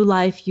a New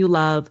Life You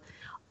Love.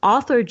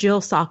 Author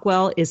Jill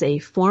Sockwell is a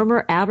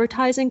former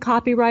advertising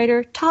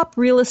copywriter, top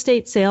real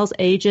estate sales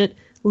agent,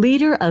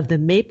 leader of the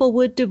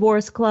Maplewood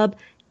Divorce Club,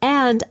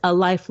 and a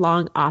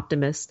lifelong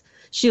optimist.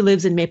 She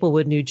lives in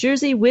Maplewood, New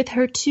Jersey with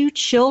her 2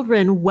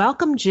 children.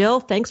 Welcome,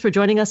 Jill. Thanks for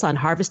joining us on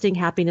Harvesting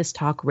Happiness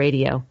Talk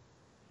Radio.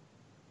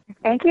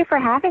 Thank you for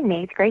having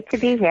me. It's great to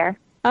be here.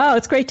 Oh,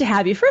 it's great to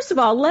have you. First of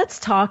all, let's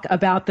talk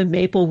about the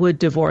Maplewood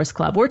Divorce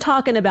Club. We're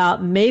talking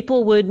about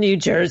Maplewood, New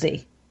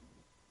Jersey.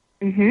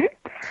 Mm-hmm.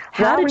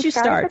 How did you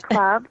start? The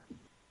club,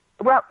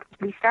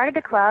 we started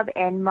the club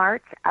in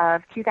March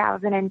of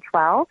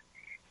 2012,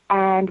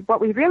 And what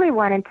we really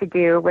wanted to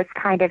do was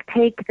kind of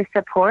take the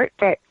support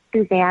that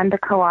Suzanne, the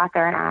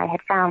co-author, and I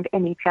had found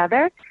in each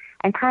other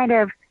and kind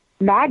of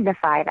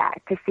magnify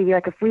that to see,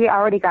 like, if we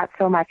already got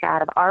so much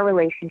out of our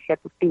relationship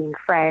of being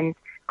friends,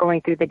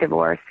 going through the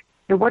divorce,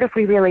 then what if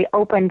we really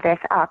opened this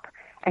up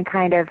and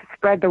kind of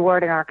spread the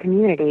word in our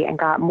community and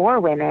got more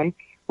women?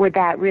 Would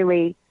that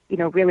really,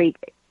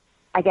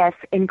 I guess,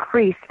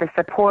 increase the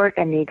support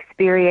and the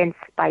experience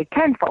by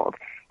tenfold?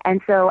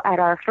 And so at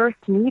our first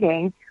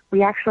meeting,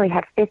 we actually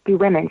had 50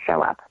 women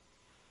show up.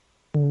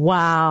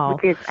 Wow.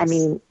 Which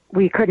is,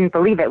 we couldn't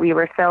believe it. We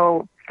were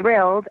so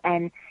thrilled,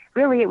 and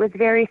really it was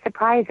very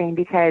surprising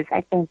because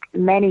I think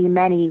many,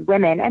 many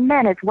women, and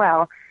men as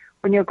well,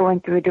 when you're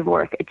going through a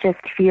divorce, it just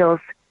feels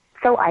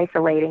so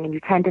isolating, and you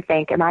tend to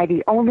think, am I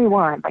the only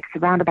one, like,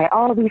 surrounded by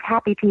all these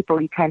happy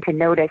people? You tend to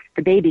notice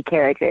the baby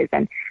carriages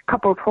and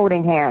couples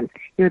holding hands,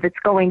 that's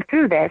going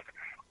through this.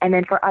 And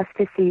then for us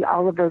to see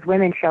all of those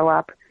women show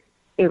up,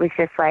 it was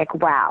just like,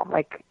 wow,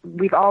 like,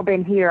 we've all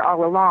been here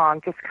all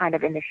along, just kind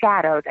of in the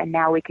shadows, and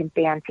now we can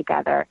band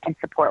together and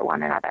support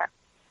one another.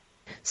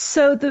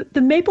 So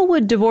the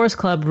Maplewood Divorce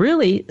Club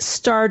really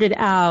started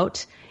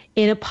out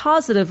in a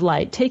positive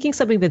light, taking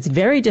something that's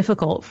very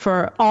difficult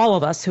for all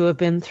of us who have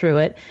been through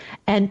it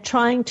and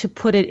trying to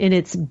put it in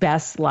its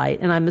best light.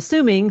 And I'm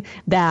assuming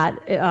that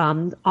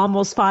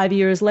almost 5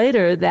 years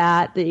later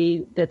that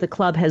the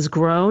club has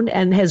grown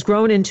and has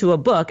grown into a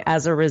book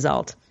as a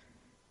result.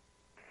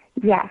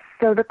 Yes.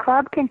 So the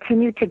club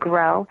continued to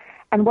grow.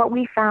 And what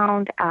we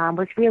found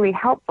was really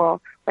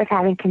helpful was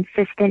having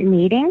consistent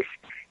meetings.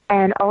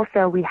 And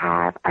also we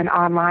have an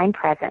online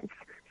presence.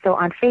 So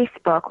on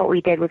Facebook, what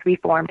we did was we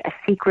formed a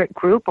secret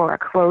group or a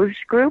closed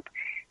group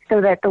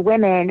so that the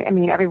women,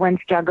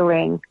 everyone's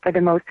juggling for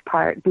the most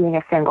part, being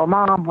a single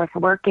mom with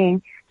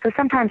working. So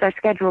sometimes our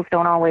schedules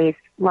don't always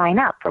line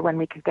up for when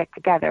we could get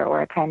together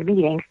or attend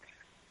meetings.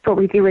 So what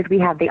we do is we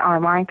have the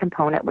online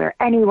component where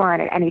anyone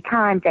at any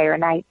time, day or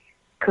night,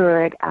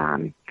 could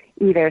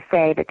either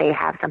say that they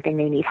have something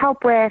they need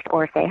help with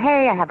or say,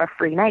 hey, I have a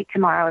free night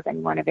tomorrow. Is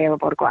anyone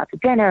available to go out to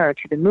dinner or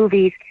to the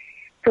movies?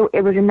 So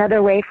it was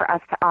another way for us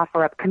to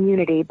offer up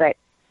community, but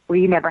where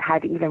you never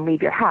had to even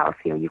leave your house.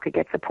 You could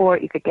get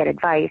support, you could get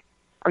advice,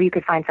 or you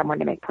could find someone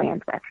to make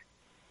plans with.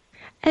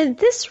 And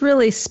this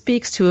really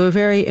speaks to a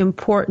very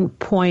important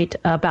point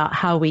about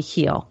how we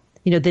heal.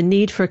 The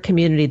need for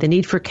community, the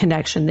need for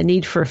connection, the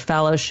need for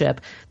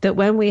fellowship, that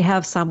when we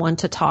have someone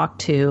to talk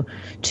to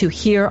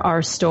hear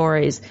our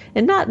stories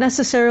and not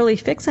necessarily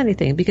fix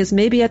anything, because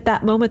maybe at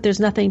that moment there's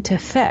nothing to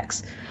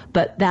fix,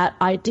 but that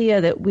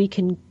idea that we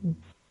can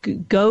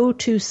go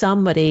to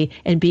somebody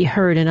and be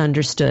heard and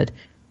understood.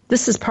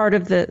 This is part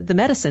of the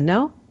medicine,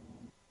 no?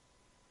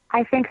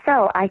 I think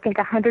so. I think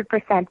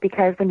 100%,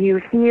 because when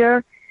you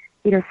hear,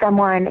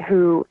 someone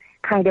who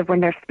kind of,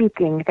 when they're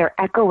speaking, they're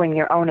echoing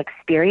your own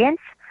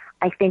experience,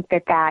 I think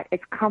that is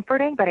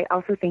comforting, but I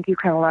also think you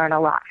can learn a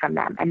lot from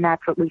them. And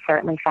that's what we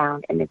certainly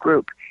found in the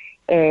group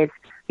is,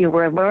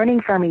 we're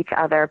learning from each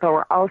other, but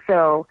we're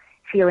also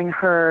feeling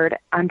heard,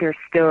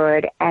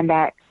 understood, and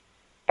that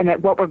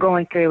what we're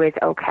going through is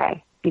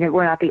okay.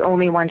 We're not the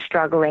only one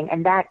struggling.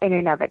 And that in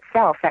and of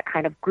itself, that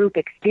kind of group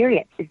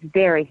experience is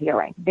very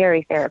healing,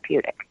 very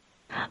therapeutic.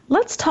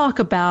 Let's talk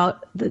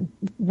about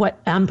what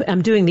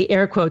I'm doing the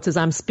air quotes as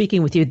I'm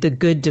speaking with you, the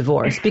good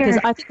divorce, because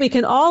I think we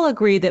can all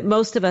agree that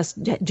most of us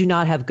do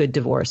not have good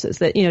divorces,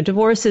 that,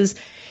 divorce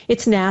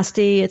it's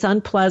nasty, it's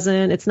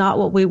unpleasant, it's not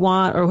what we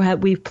want or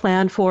what we've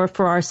planned for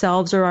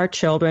ourselves or our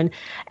children.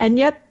 And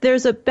yet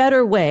there's a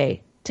better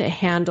way to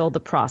handle the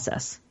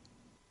process.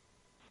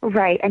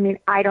 Right.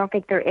 I don't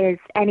think there is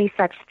any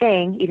such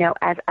thing,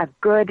 as a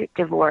good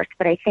divorce,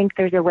 but I think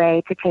there's a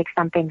way to take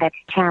something that's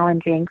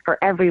challenging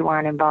for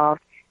everyone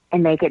involved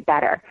and make it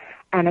better.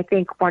 And I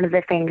think one of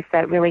the things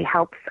that really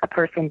helps a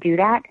person do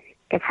that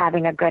is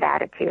having a good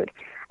attitude.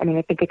 I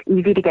think it's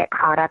easy to get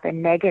caught up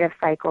in negative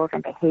cycles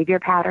and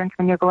behavior patterns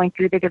when you're going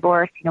through the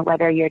divorce,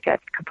 whether you're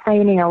just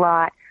complaining a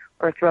lot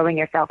or throwing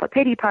yourself a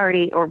pity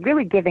party or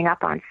really giving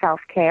up on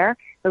self-care.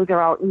 Those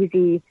are all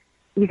easy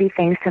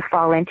things to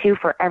fall into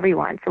for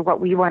everyone. So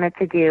what we wanted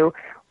to do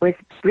was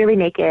really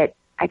make it,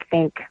 I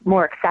think,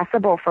 more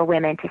accessible for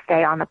women to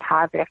stay on the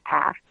positive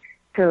path,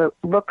 to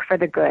look for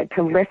the good,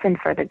 to listen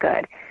for the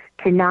good,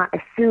 to not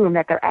assume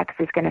that their ex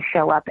is going to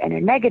show up in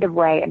a negative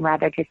way and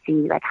rather just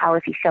see, like, how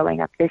is he showing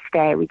up this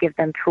day? We give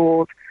them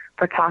tools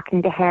for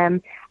talking to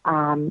him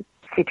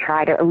to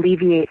try to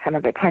alleviate some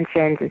of the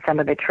tensions and some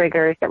of the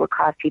triggers that would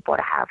cause people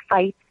to have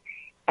fights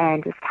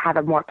and just have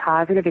a more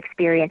positive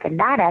experience in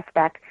that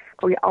aspect.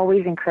 But we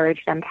always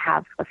encourage them to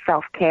have a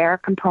self-care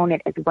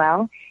component as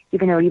well,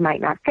 even though you might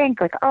not think,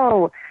 like,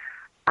 oh,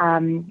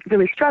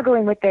 really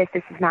struggling with this.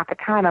 This is not the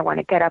time. I want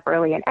to get up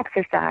early and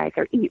exercise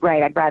or eat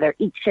right. I'd rather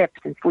eat chips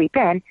and sleep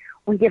in.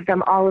 We give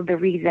them all of the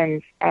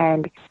reasons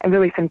and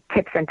really some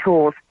tips and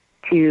tools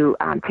to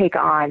take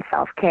on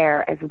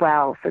self-care as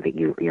well, so that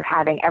you're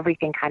having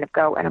everything kind of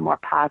go in a more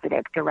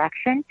positive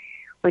direction,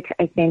 which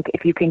I think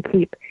if you can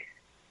keep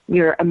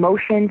your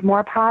emotions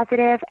more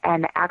positive,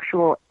 and the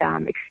actual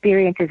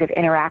experiences of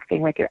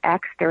interacting with your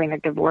ex during the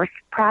divorce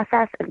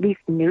process at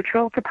least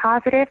neutral to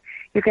positive,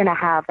 you're going to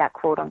have that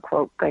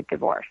quote-unquote good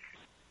divorce.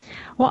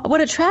 Well,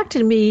 what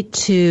attracted me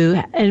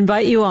to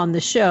invite you on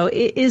the show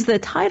is the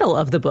title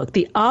of the book,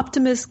 The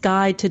Optimist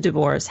Guide to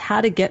Divorce,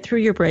 How to Get Through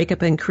Your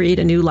Breakup and Create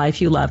a New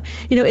Life You Love.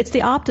 You know, it's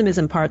the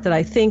optimism part that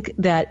I think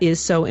that is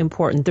so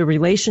important. The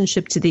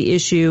relationship to the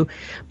issue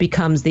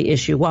becomes the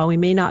issue. While we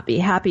may not be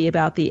happy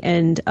about the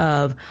end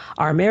of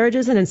our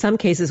marriages, and in some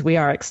cases we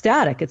are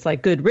ecstatic, it's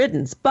like good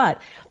riddance, but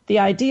the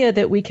idea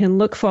that we can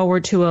look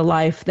forward to a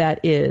life that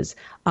is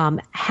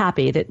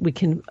happy, that we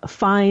can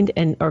find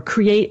or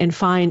create and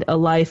find a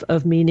life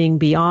of meaning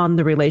beyond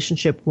the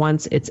relationship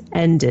once it's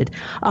ended.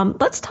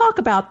 Let's talk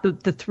about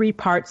the three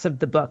parts of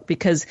the book,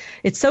 because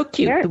it's so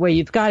cute. Sure. The way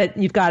you've got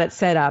it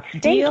set up.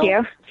 Thank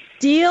you.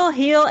 Deal,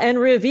 heal, and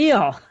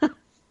reveal.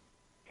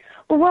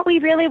 Well, what we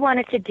really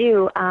wanted to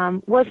do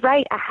was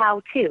write a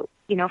how-to,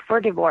 for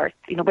divorce,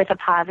 with a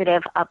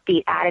positive,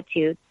 upbeat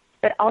attitude,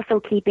 but also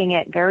keeping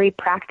it very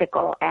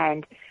practical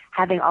and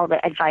having all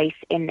the advice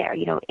in there,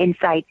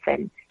 insights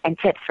and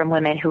tips from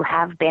women who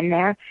have been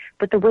there.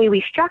 But the way we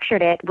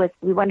structured it was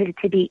we wanted it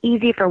to be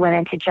easy for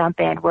women to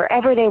jump in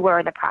wherever they were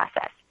in the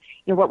process.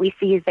 What we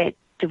see is that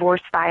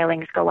divorce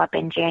filings go up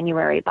in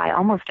January by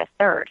almost a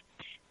third.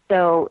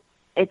 So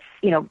it's,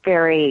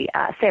 very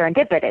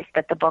serendipitous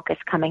that the book is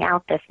coming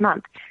out this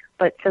month.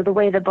 But so the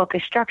way the book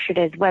is structured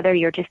is whether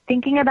you're just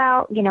thinking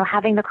about,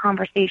 having the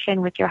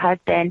conversation with your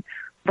husband,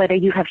 whether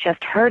you have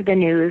just heard the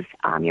news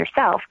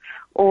yourself,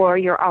 or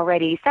you're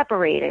already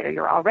separated, or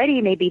you're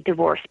already maybe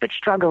divorced but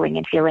struggling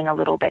and feeling a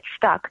little bit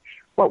stuck.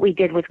 What we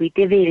did was we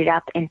divvied it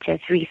up into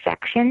 3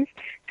 sections.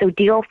 So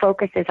Deal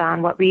focuses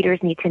on what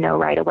readers need to know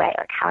right away,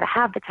 like how to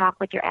have the talk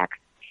with your ex,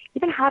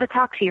 even how to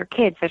talk to your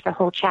kids. There's a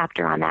whole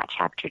chapter on that,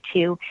 chapter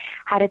 2,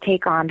 how to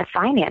take on the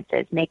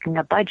finances, making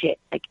a budget,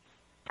 like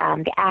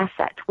the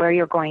assets, where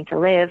you're going to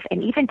live,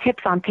 and even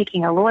tips on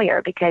picking a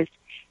lawyer, because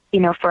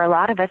for a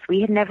lot of us,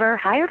 we had never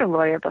hired a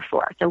lawyer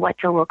before. So what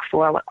to look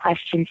for, what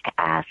questions to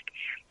ask.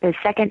 The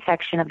second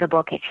section of the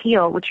book is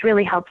Heal, which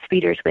really helps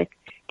readers with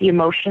the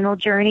emotional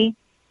journey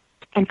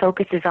and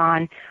focuses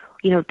on,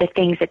 the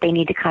things that they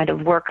need to kind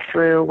of work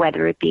through,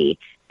 whether it be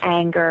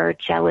anger,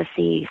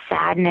 jealousy,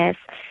 sadness,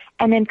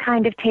 and then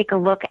kind of take a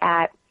look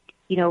at,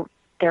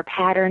 their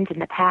patterns in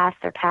the past,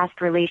 their past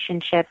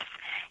relationships,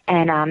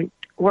 and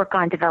work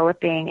on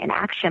developing an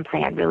action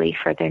plan really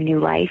for their new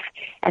life.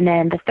 And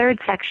then the third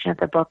section of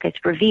the book is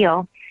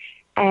Reveal.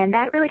 And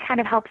that really kind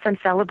of helps them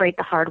celebrate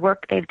the hard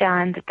work they've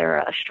done, that they're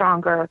a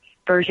stronger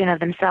version of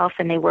themselves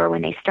than they were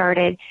when they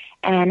started.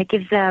 And it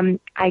gives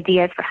them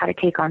ideas for how to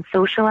take on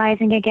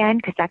socializing again,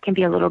 because that can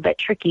be a little bit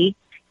tricky.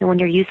 When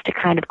you're used to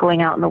kind of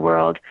going out in the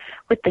world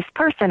with this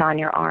person on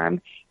your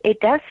arm, it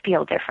does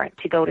feel different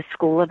to go to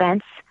school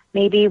events,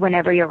 maybe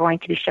whenever you're going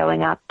to be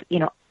showing up,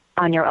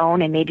 on your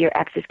own, and maybe your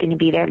ex is going to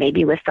be there,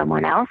 maybe with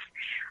someone else,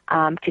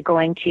 to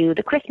going to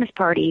the Christmas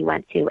party you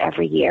went to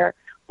every year,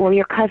 or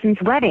your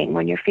cousin's wedding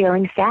when you're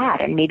feeling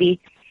sad and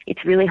maybe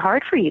it's really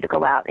hard for you to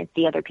go out and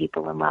see other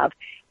people in love.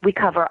 We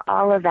cover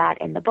all of that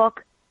in the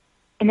book.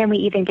 And then we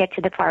even get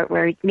to the part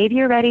where maybe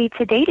you're ready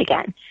to date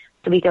again.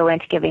 So we go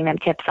into giving them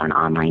tips on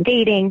online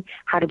dating,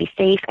 how to be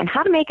safe, and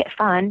how to make it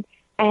fun,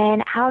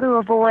 and how to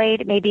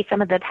avoid maybe some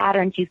of the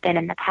patterns you've been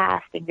in the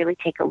past, and really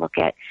take a look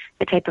at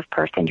the type of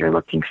person you're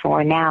looking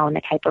for now and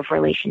the type of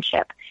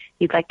relationship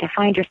you'd like to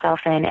find yourself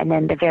in. And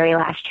then the very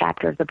last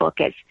chapter of the book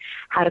is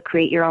how to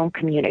create your own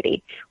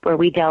community, where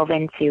we delve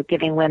into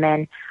giving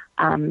women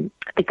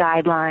the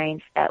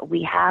guidelines that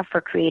we have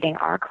for creating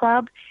our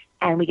club,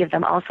 and we give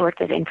them all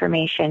sorts of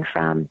information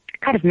from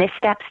kind of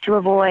missteps to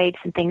avoid,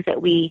 some things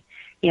that we,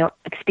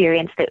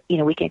 experience that,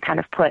 we can kind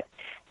of put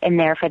in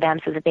there for them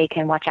so that they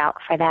can watch out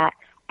for that,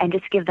 and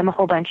just give them a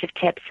whole bunch of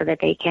tips so that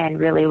they can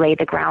really lay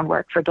the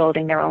groundwork for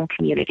building their own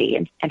community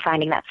and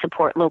finding that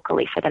support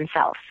locally for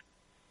themselves.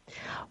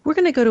 We're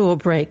going to go to a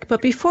break,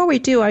 but before we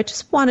do, I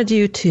just wanted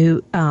you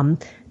to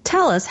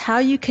tell us how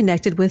you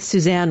connected with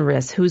Suzanne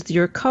Riss, who's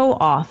your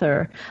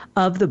co-author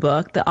of the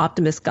book, The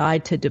Optimist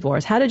Guide to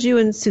Divorce. How did you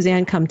and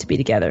Suzanne come to be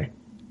together?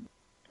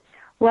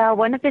 Well,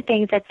 one of the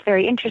things that's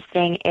very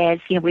interesting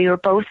is, we were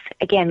both,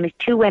 again, with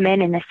 2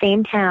 women in the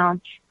same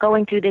town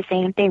going through the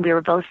same thing. We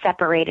were both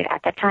separated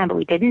at that time, but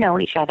we didn't know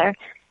each other.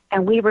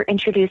 And we were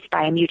introduced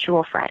by a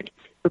mutual friend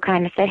who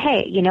kind of said,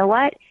 hey, you know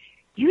what?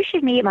 You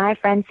should meet my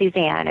friend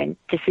Suzanne. And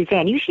to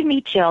Suzanne, you should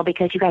meet Jill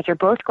because you guys are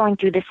both going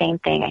through the same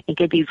thing. I think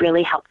it'd be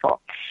really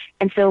helpful.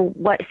 And so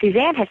what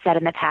Suzanne has said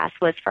in the past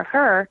was, for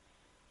her,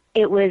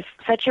 it was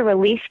such a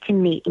relief to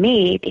meet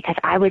me because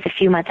I was a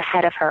few months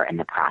ahead of her in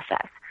the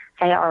process.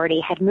 I already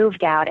had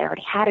moved out, I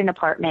already had an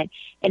apartment,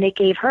 and it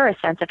gave her a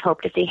sense of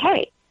hope to say,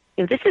 hey,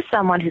 this is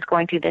someone who's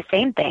going through the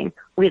same thing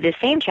with the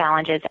same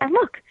challenges, and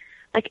look,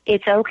 like,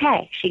 it's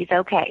okay. She's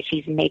okay.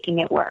 She's making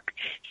it work.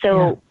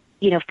 So,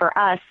 for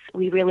us,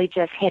 we really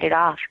just hit it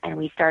off, and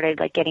we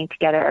started getting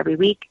together every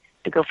week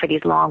to go for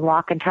these long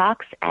walk and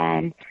talks,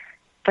 and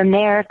from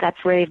there,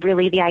 that's where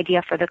really the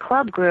idea for the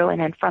club grew, and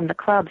then from the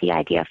club, the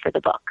idea for the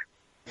book.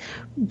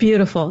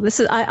 Beautiful. This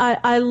is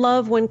I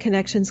love when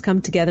connections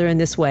come together in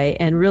this way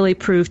and really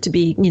prove to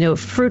be,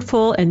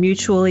 fruitful and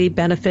mutually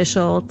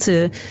beneficial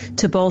to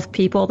both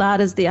people. That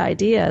is the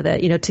idea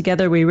that,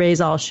 together we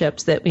raise all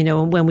ships, that,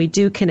 when we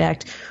do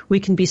connect, we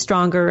can be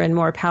stronger and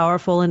more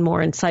powerful and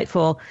more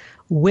insightful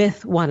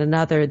with one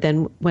another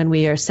than when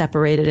we are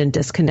separated and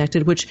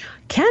disconnected, which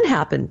can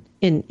happen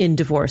in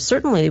divorce.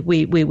 Certainly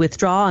we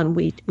withdraw and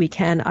we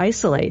can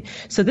isolate.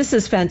 So this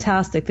is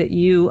fantastic that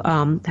you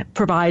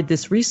provide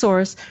this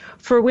resource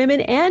for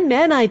women and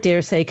men, I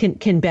dare say,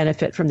 can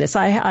benefit from this.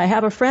 I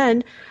have a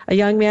friend, a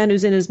young man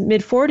who's in his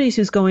mid-40s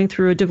who's going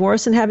through a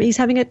divorce and he's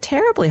having a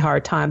terribly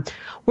hard time.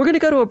 We're going to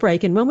go to a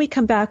break, and when we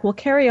come back, we'll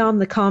carry on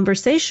the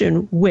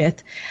conversation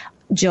with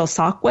Jill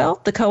Sockwell,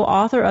 the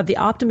co-author of The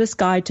Optimist's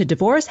Guide to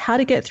Divorce, How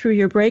to Get Through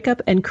Your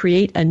Breakup and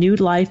Create a New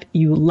Life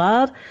You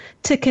Love.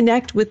 To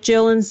connect with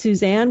Jill and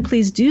Suzanne,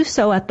 please do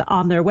so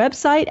on their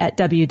website at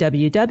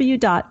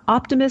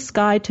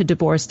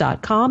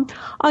www.optimistsguidetodivorce.com.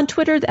 On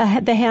Twitter,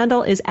 the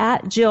handle is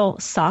at Jill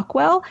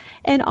Sockwell,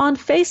 and on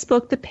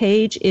Facebook, the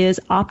page is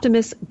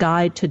Optimist's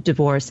Guide to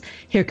Divorce.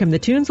 Here come the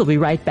tunes. We'll be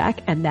right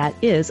back, and that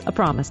is a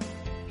promise.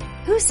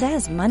 Who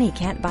says money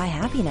can't buy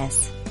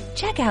happiness?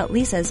 Check out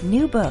Lisa's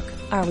new book,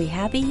 Are We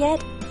Happy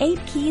Yet? 8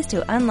 Keys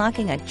to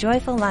Unlocking a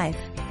Joyful Life,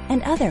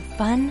 and other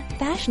fun,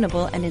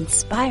 fashionable, and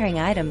inspiring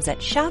items at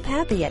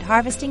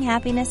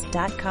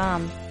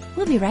shophappy@harvestinghappiness.com.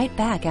 We'll be right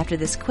back after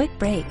this quick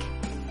break.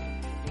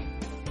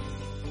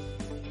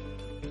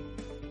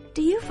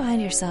 Do you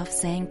find yourself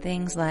saying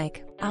things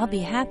like, I'll be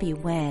happy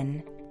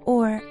when,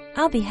 or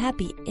I'll be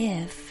happy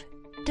if?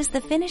 Does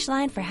the finish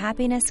line for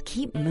happiness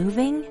keep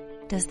moving?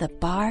 Does the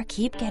bar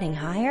keep getting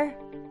higher?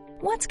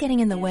 What's getting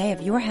in the way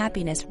of your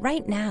happiness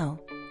right now?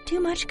 Too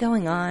much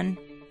going on?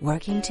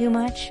 Working too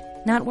much?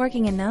 Not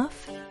working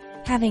enough?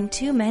 Having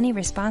too many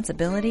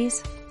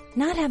responsibilities?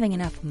 Not having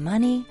enough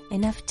money,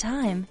 enough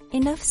time,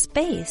 enough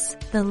space?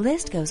 The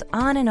list goes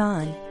on and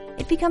on.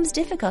 It becomes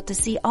difficult to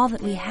see all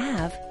that we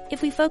have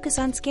if we focus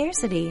on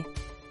scarcity.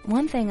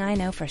 One thing I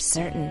know for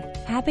certain,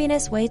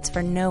 happiness waits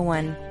for no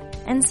one,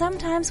 and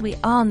sometimes we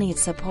all need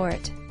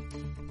support.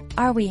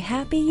 Are We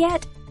Happy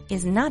Yet?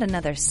 Is not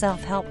another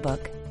self-help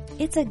book.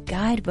 It's a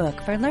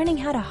guidebook for learning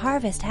how to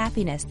harvest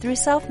happiness through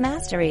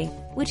self-mastery,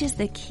 which is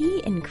the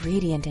key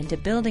ingredient into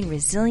building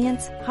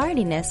resilience,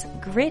 hardiness,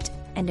 grit,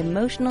 and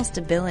emotional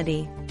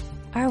stability.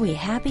 Are We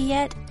Happy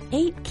Yet?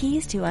 8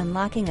 Keys to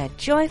Unlocking a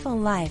Joyful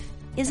Life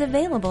is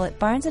available at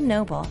Barnes &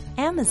 Noble,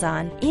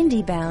 Amazon,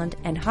 IndieBound,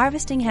 and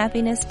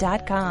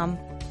HarvestingHappiness.com.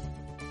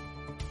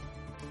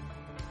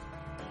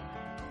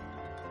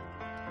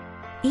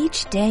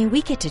 Each day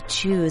we get to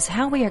choose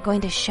how we are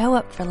going to show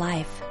up for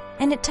life.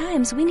 And at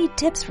times, we need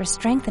tips for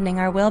strengthening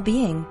our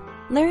well-being.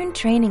 Learn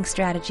training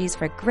strategies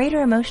for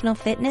greater emotional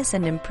fitness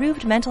and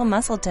improved mental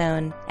muscle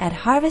tone at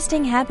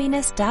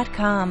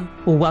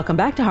harvestinghappiness.com. Well, welcome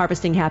back to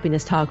Harvesting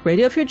Happiness Talk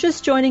Radio. If you're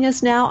just joining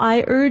us now,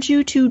 I urge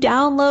you to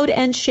download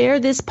and share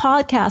this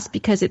podcast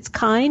because it's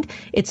kind,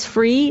 it's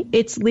free,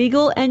 it's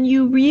legal, and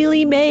you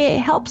really may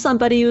help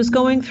somebody who's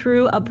going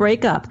through a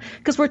breakup.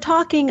 Because we're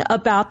talking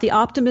about The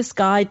Optimist's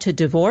Guide to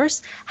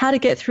Divorce, How to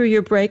Get Through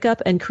Your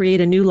Breakup and Create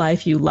a New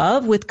Life You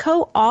Love, with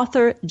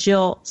co-author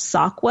Jill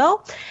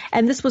Sockwell.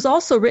 And this was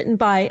also written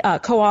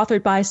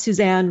co-authored by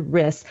Suzanne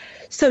Riss.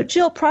 So,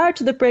 Jill, prior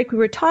to the break, we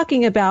were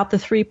talking about the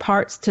 3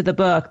 parts to the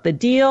book, the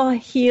deal,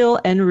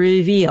 heal, and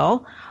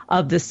reveal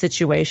of the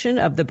situation,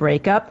 of the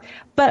breakup.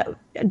 But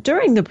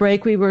during the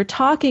break, we were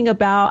talking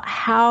about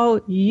how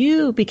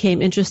you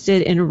became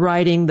interested in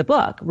writing the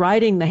book,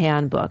 writing the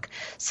handbook.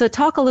 So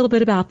talk a little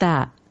bit about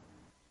that.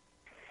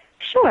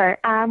 Sure.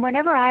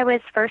 Whenever I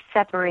was first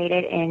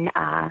separated in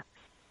the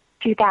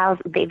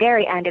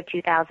very end of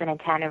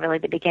 2010 and really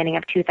the beginning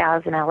of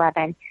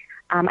 2011,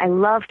 I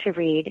love to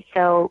read,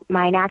 so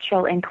my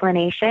natural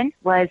inclination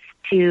was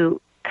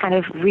to kind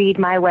of read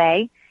my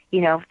way,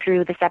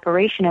 through the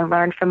separation and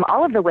learn from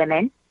all of the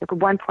women.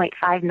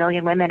 1.5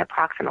 million women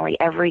approximately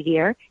every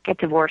year get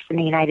divorced in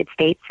the United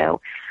States,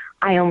 so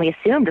I only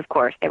assumed, of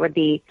course, there would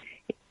be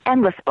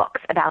endless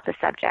books about the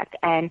subject.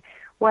 And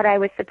what I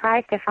was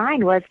surprised to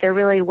find was there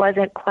really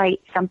wasn't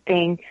quite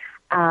something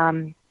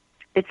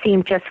that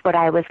seemed just what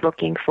I was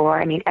looking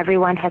for. I mean,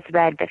 everyone has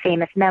read the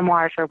famous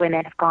memoirs where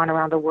women have gone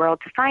around the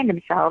world to find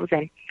themselves,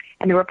 and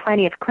there were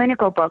plenty of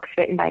clinical books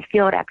written by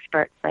field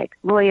experts like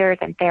lawyers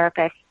and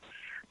therapists.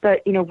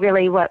 But,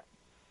 really what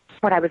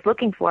I was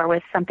looking for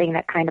was something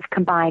that kind of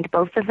combined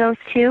both of those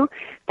two,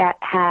 that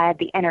had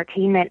the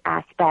entertainment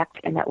aspect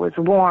and that was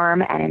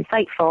warm and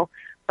insightful,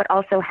 but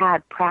also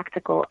had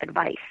practical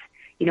advice,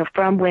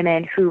 from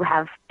women who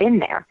have been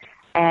there.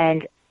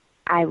 And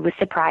I was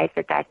surprised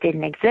that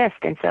didn't exist.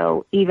 And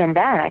so even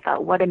then I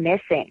thought, what a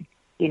missing,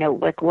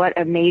 what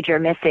a major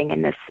missing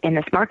in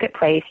this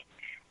marketplace.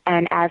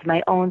 And as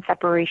my own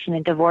separation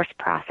and divorce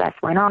process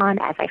went on,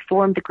 as I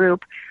formed the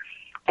group,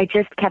 I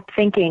just kept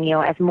thinking,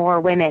 as more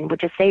women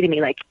would just say to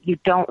me, you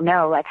don't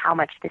know, how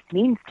much this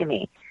means to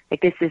me.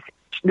 This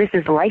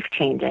is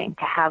life-changing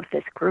to have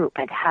this group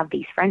and to have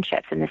these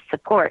friendships and this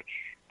support.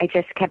 I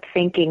just kept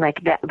thinking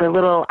like the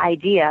little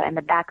idea in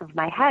the back of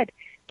my head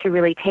to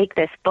really take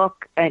this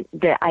book,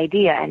 the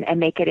idea, and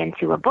make it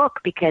into a book,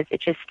 because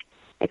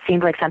it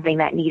seemed like something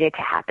that needed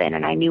to happen.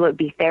 And I knew it would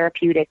be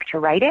therapeutic to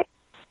write it.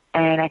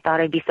 And I thought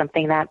it'd be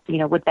something that,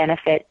 would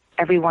benefit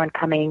everyone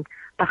coming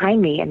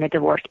behind me in the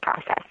divorce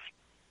process.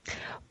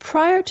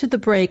 Prior to the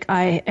break,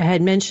 I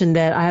had mentioned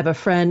that I have a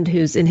friend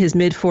who's in his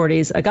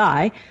mid-40s, a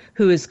guy,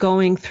 who is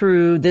going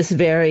through this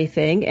very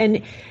thing.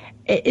 And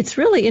it's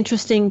really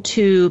interesting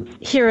to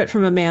hear it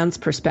from a man's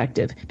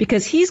perspective,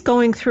 because he's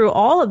going through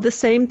all of the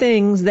same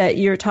things that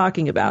you're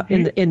talking about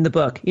in the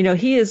book.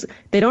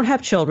 They don't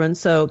have children,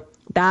 so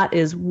that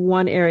is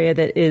one area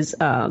that is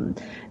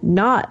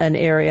not an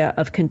area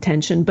of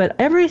contention, but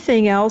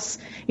everything else,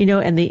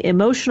 and the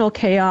emotional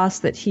chaos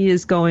that he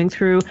is going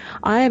through,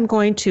 I am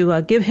going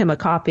to give him a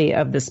copy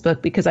of this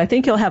book, because I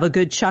think he'll have a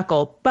good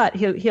chuckle, but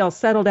he'll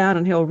settle down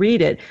and he'll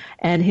read it,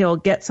 and he'll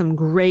get some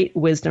great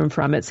wisdom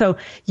from it. So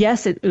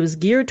yes, it was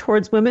geared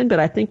towards women, but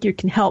I think you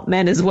can help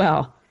men as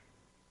well.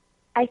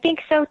 I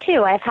think so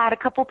too. I've had a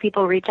couple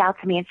people reach out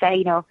to me and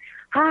say,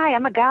 hi,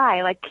 I'm a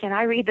guy. Like, can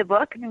I read the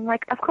book? And I'm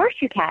like, of course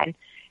you can.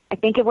 I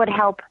think it would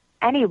help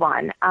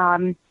anyone.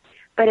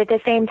 But at the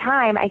same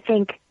time, I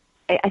think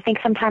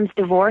sometimes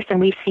divorce,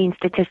 and we've seen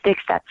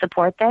statistics that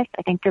support this,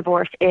 I think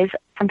divorce is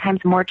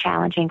sometimes more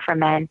challenging for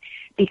men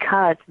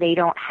because they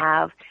don't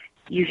have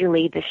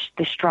usually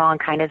the strong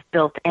kind of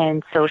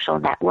built-in social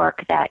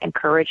network that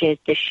encourages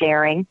the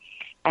sharing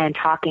and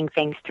talking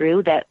things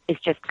through that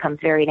comes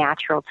very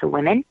natural to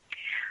women.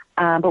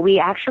 But we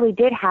actually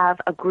did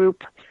have a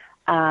group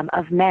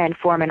of men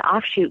form an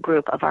offshoot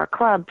group of our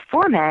club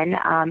for men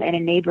in a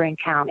neighboring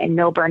town in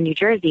Millburn, New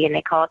Jersey, and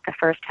they call it the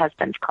First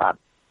Husbands Club.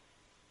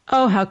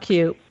 Oh, how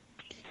cute!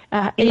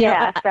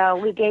 So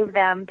we gave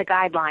them the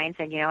guidelines,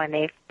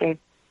 and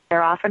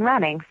they're off and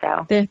running.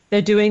 So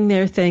they're doing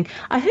their thing.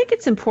 I think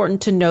it's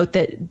important to note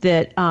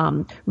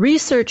that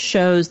research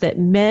shows that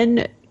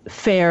men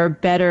fare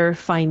better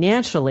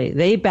financially.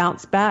 They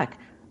bounce back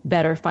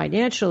better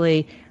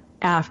financially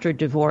after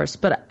divorce,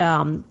 but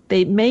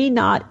they may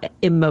not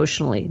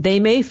emotionally. They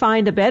may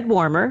find a bed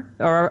warmer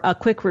or a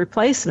quick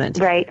replacement.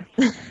 Right.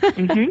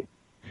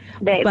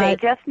 They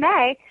just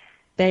may.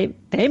 They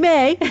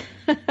may.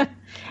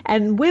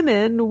 And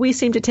women, we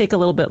seem to take a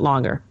little bit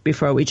longer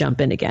before we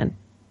jump in again.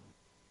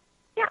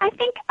 Yeah, I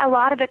think a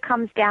lot of it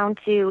comes down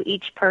to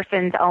each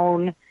person's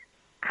own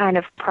kind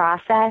of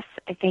process.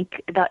 I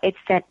think it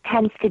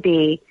tends to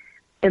be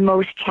the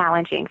most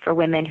challenging for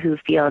women who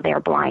feel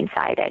they're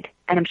blindsided.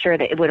 And I'm sure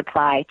that it would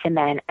apply to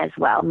men as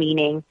well,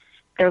 meaning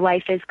their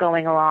life is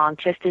going along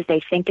just as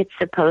they think it's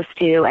supposed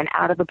to, and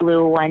out of the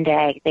blue one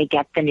day they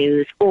get the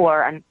news,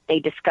 or they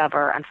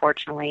discover,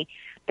 unfortunately,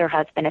 their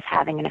husband is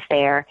having an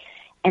affair.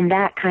 And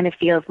that kind of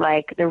feels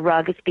like the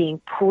rug is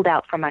being pulled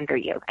out from under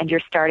you, and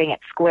you're starting at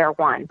square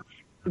one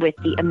with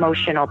the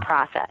emotional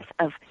process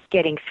of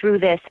getting through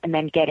this and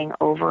then getting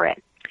over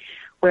it.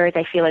 Whereas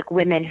I feel like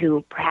women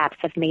who perhaps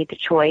have made the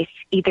choice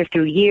either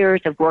through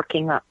years of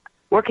working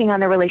on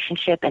the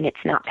relationship and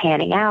it's not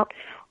panning out,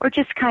 or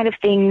just kind of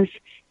things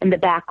in the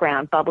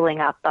background bubbling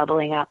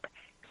up,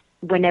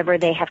 whenever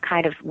they have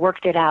kind of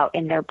worked it out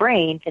in their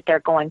brain that they're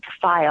going to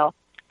file,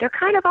 they're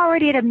kind of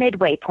already at a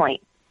midway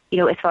point,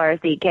 as far as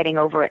the getting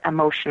over it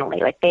emotionally.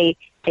 Like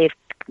they've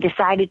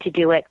decided to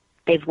do it.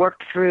 They've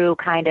worked through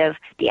kind of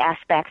the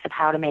aspects of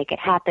how to make it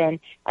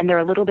happen, and they're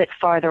a little bit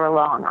farther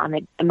along on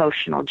the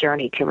emotional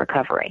journey to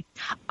recovery.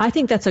 I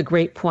think that's a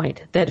great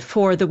point, that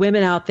for the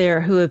women out there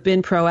who have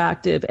been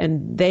proactive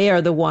and they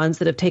are the ones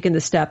that have taken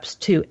the steps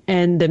to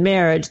end the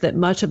marriage, that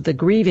much of the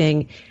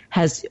grieving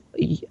has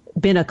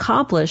been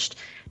accomplished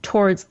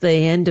towards the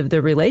end of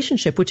the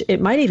relationship, which it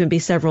might even be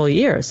several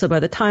years. So by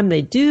the time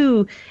they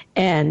do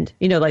end,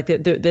 like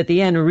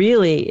the end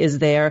really is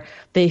there,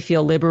 they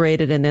feel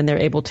liberated, and then they're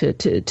able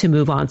to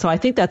move on. So I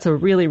think that's a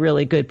really,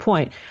 really good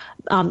point.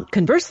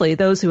 Conversely,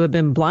 those who have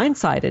been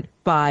blindsided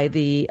by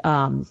the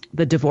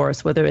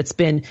divorce, whether it's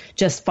been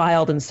just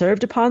filed and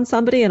served upon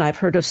somebody, and I've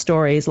heard of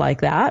stories like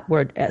that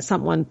where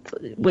someone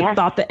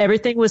thought that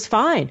everything was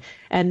fine,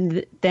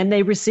 and then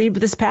they received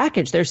this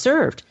package, they're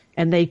served,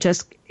 and they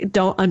just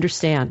don't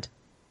understand.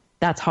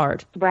 That's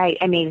hard. Right.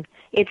 I mean,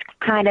 it's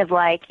kind of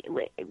like,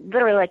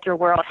 literally like your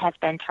world has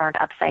been turned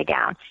upside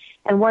down.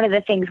 And one of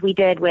the things we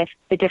did with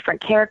the different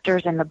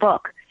characters in the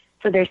book,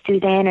 so there's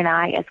Suzanne and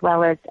I, as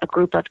well as a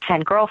group of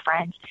 10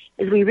 girlfriends,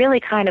 is we really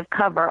kind of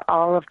cover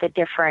all of the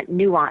different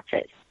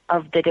nuances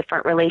of the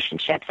different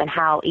relationships, and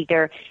how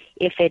either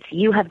if it's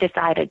you have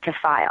decided to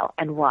file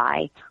and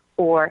why,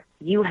 or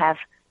you have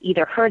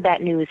either heard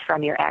that news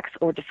from your ex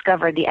or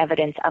discovered the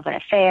evidence of an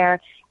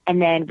affair. And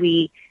then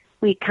we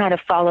kind of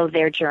follow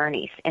their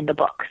journeys in the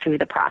book through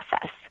the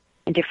process,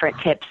 and different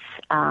tips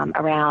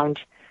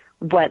around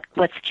what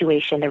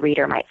situation the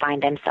reader might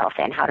find themselves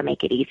in, how to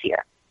make it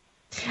easier.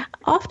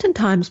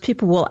 Oftentimes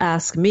people will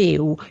ask me,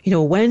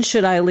 when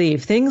should I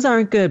leave? Things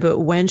aren't good, but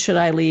when should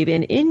I leave?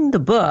 And in the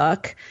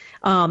book,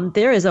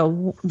 There is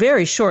a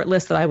very short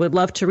list that I would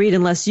love to read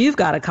unless you've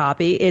got a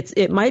copy.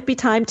 It might be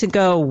time to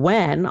go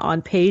when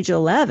on page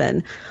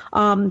 11.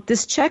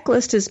 This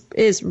checklist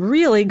is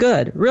really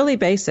good, really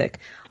basic.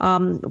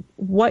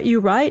 What you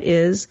write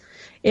is,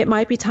 it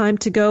might be time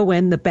to go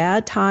when the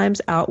bad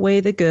times outweigh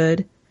the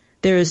good.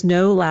 There is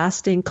no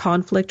lasting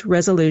conflict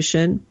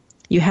resolution.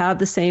 You have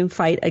the same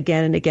fight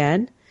again and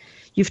again.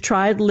 You've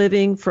tried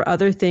living for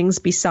other things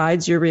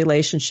besides your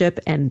relationship,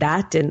 and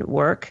that didn't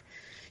work.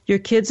 Your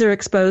kids are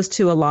exposed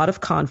to a lot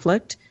of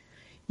conflict.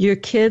 Your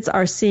kids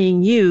are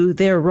seeing you,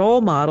 their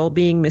role model,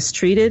 being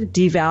mistreated,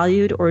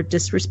 devalued, or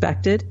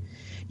disrespected.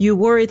 You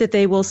worry that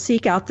they will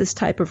seek out this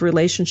type of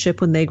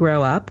relationship when they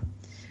grow up.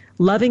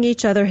 Loving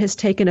each other has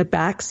taken a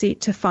backseat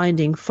to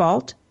finding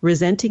fault,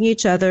 resenting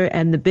each other,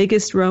 and the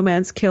biggest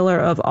romance killer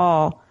of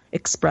all,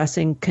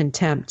 expressing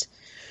contempt.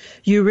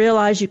 You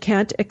realize you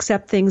can't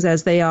accept things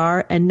as they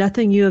are, and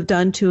nothing you have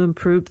done to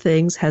improve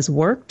things has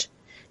worked.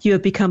 You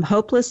have become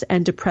hopeless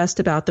and depressed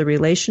about the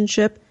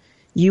relationship.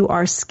 You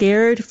are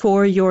scared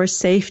for your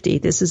safety.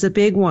 This is a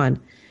big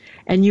one.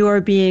 And you are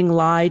being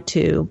lied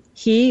to.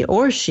 He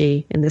or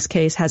she, in this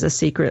case, has a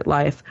secret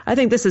life. I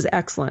think this is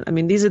excellent. I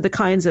mean, these are the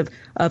kinds of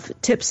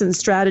tips and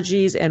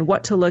strategies and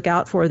what to look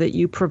out for that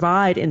you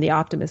provide in the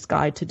Optimist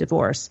Guide to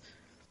Divorce.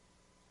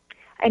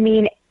 I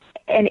mean,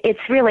 and it's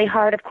really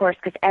hard, of course,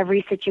 because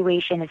every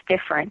situation is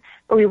different.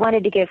 But we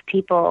wanted to give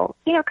people,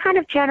 kind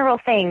of general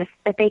things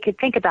that they could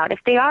think about if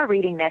they are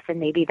reading this and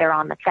maybe they're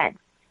on the fence.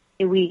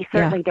 We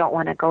certainly don't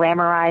want to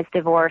glamorize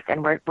divorce,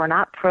 and we're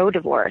not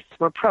pro-divorce.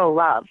 We're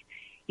pro-love.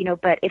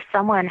 But if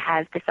someone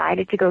has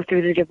decided to go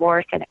through the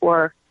divorce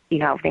or they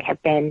have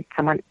been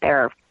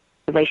their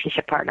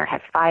relationship partner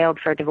has filed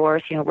for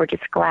divorce, we're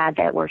just glad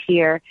that we're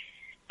here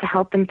to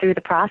help them through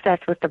the process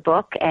with the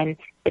book and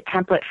the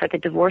template for the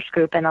divorce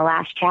group in the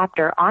last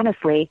chapter.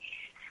 Honestly,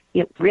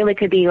 it really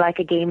could be like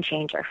a game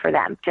changer for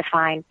them to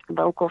find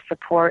local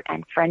support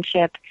and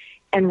friendship.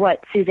 And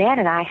what Suzanne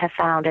and I have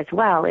found as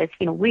well is,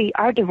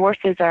 our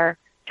divorces are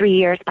 3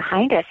 years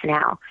behind us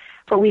now,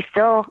 but we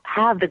still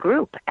have the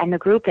group, and the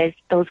group is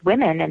those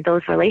women and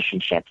those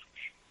relationships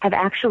have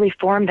actually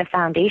formed the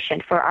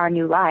foundation for our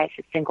new lives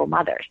as single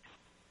mothers.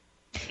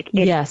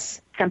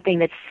 It's something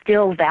that's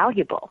still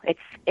valuable. It's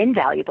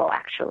invaluable,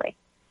 actually.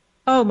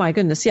 Oh, my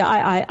goodness. Yeah,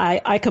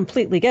 I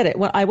completely get it.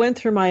 Well, I went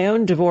through my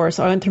own divorce.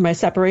 I went through my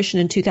separation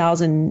in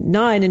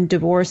 2009 and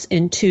divorce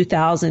in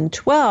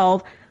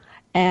 2012.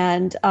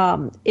 And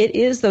it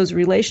is those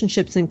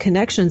relationships and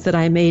connections that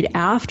I made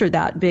after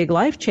that big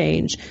life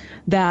change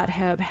that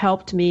have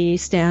helped me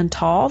stand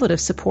tall, that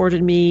have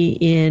supported me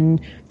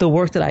in the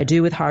work that I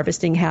do with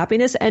Harvesting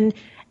Happiness,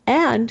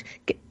 and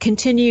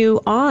continue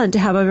on to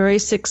have a very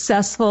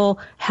successful,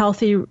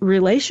 healthy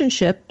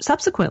relationship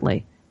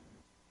subsequently.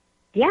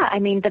 Yeah, I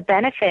mean, the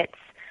benefits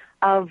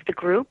of the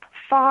group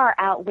far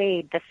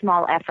outweighed the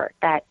small effort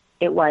that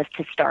it was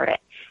to start it.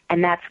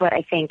 And that's what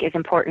I think is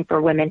important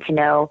for women to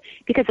know,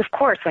 because, of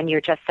course, when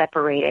you're just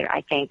separated,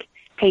 I think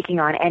taking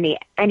on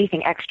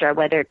anything extra,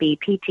 whether it be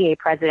PTA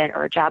president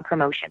or a job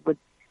promotion,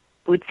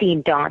 would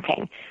seem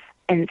daunting.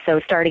 And so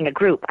starting a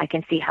group, I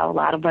can see how a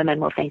lot of women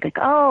will think, like,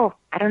 oh,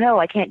 I don't know,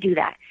 I can't do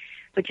that.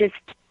 But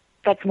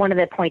that's one of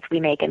the points we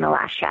make in the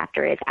last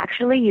chapter is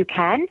actually you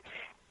can,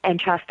 and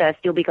trust us,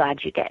 you'll be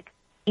glad you did.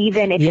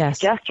 Even if it's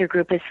just your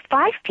group is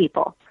 5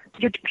 people.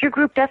 Your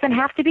group doesn't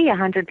have to be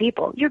 100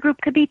 people. Your group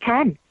could be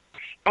 10.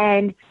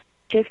 And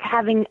just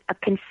having a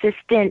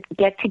consistent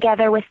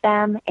get-together with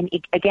them, and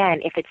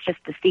again, if it's just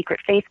the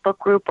secret Facebook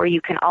group where you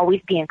can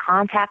always be in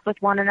contact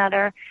with one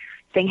another,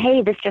 saying,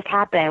 hey, this just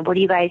happened, what do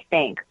you guys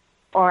think?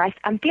 Or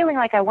I'm feeling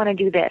like I want to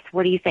do this,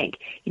 what do you think?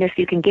 So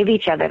you can give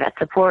each other that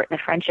support, the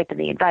friendship, and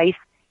the advice.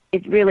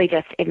 It really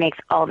it makes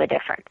all the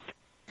difference.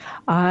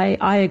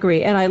 I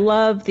agree. And I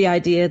love the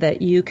idea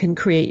that you can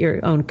create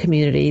your own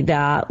community,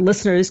 that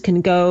listeners can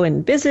go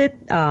and visit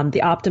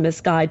the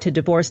Optimist Guide to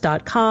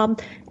Divorce.com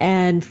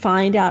and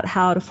find out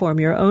how to form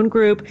your own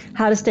group,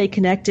 how to stay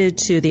connected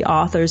to the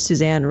authors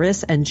Suzanne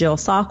Riss and Jill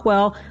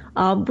Sockwell.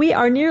 We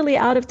are nearly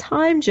out of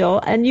time,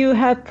 Jill, and you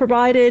have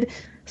provided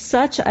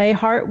such a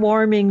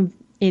heartwarming,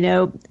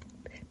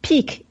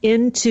 peek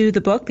into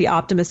the book, The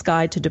Optimist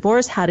Guide to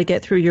Divorce, How to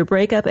Get Through Your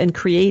Breakup and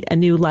Create a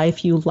New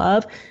Life You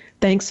Love.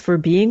 Thanks for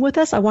being with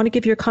us. I want to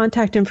give your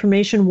contact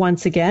information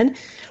once again.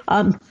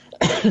 To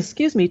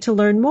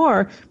learn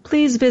more,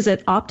 please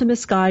visit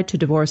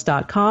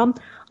optimistguidetodivorce.com.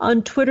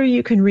 On Twitter,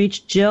 you can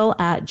reach Jill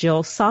at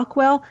Jill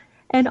Sockwell.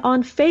 And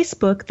on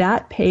Facebook,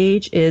 that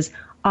page is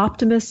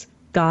Optimist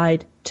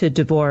Guide to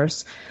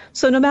Divorce.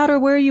 So no matter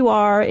where you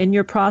are in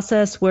your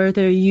process,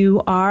 whether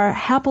you are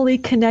happily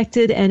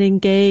connected and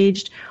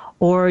engaged,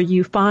 or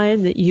you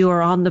find that you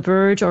are on the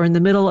verge or in the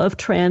middle of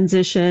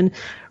transition,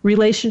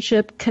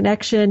 relationship,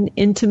 connection,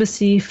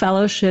 intimacy,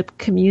 fellowship,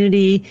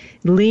 community,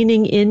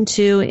 leaning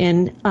into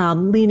and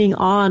leaning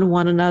on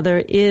one another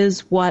is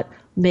what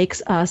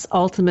makes us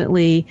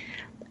ultimately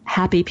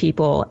happy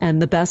people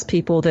and the best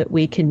people that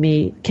we can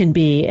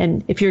be.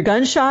 And if you're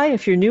gun shy,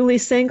 if you're newly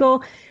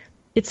single,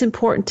 it's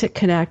important to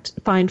connect,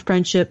 find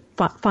friendship,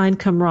 find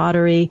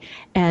camaraderie,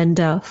 and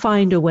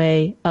find a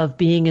way of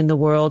being in the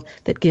world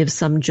that gives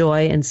some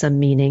joy and some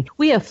meaning.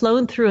 We have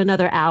flown through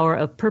another hour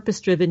of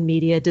purpose-driven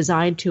media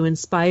designed to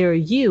inspire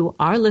you,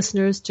 our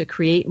listeners, to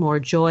create more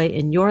joy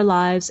in your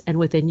lives and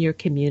within your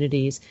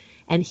communities.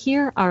 And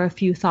here are a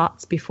few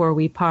thoughts before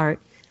we part.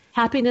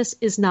 Happiness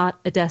is not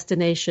a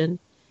destination.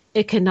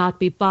 It cannot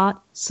be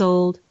bought,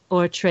 sold,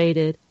 or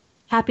traded.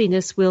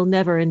 Happiness will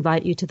never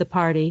invite you to the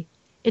party.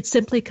 It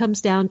simply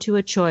comes down to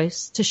a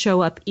choice to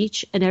show up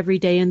each and every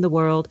day in the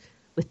world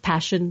with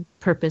passion,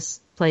 purpose,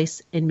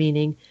 place, and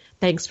meaning.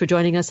 Thanks for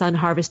joining us on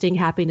Harvesting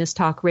Happiness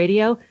Talk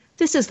Radio.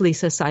 This is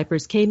Lisa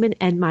Cypers-Kamen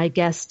and my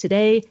guests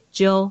today,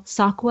 Jill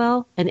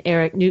Sockwell and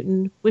Erik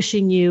Newton,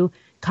 wishing you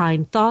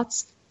kind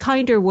thoughts,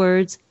 kinder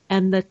words,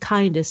 and the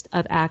kindest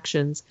of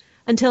actions.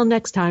 Until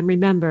next time,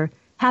 remember,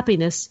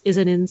 happiness is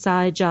an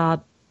inside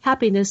job.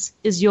 Happiness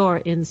is your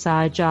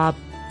inside job.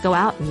 Go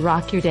out and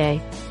rock your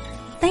day.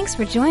 Thanks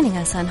for joining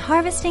us on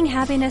Harvesting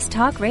Happiness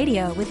Talk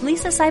Radio with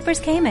Lisa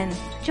Cypers-Kamen.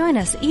 Join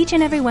us each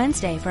and every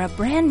Wednesday for a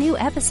brand new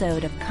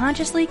episode of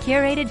consciously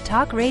curated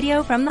talk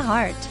radio from the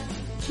heart.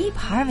 Keep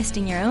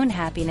harvesting your own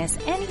happiness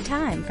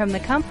anytime from the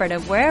comfort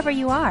of wherever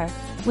you are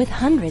with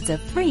hundreds of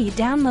free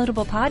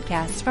downloadable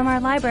podcasts from our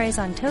libraries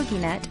on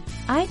TogiNet,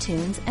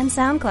 iTunes, and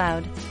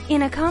SoundCloud.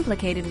 In a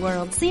complicated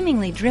world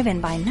seemingly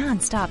driven by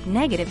non-stop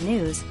negative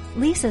news,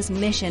 Lisa's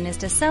mission is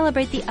to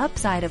celebrate the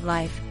upside of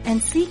life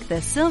and seek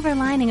the silver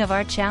lining of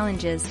our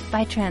challenges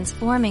by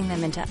transforming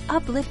them into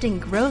uplifting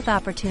growth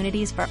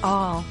opportunities for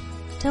all.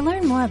 To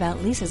learn more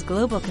about Lisa's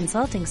global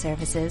consulting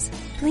services,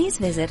 please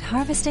visit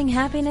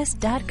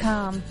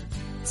harvestinghappiness.com.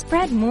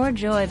 Spread more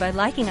joy by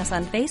liking us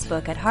on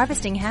Facebook at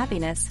Harvesting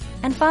Happiness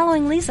and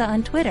following Lisa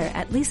on Twitter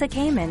at Lisa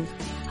Kamen.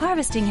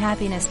 Harvesting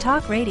Happiness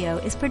Talk Radio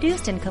is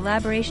produced in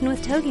collaboration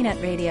with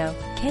TogiNet Radio,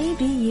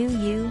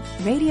 KBUU,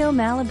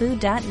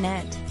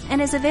 RadioMalibu.net,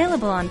 and is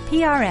available on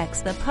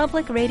PRX, the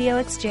Public Radio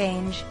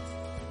Exchange.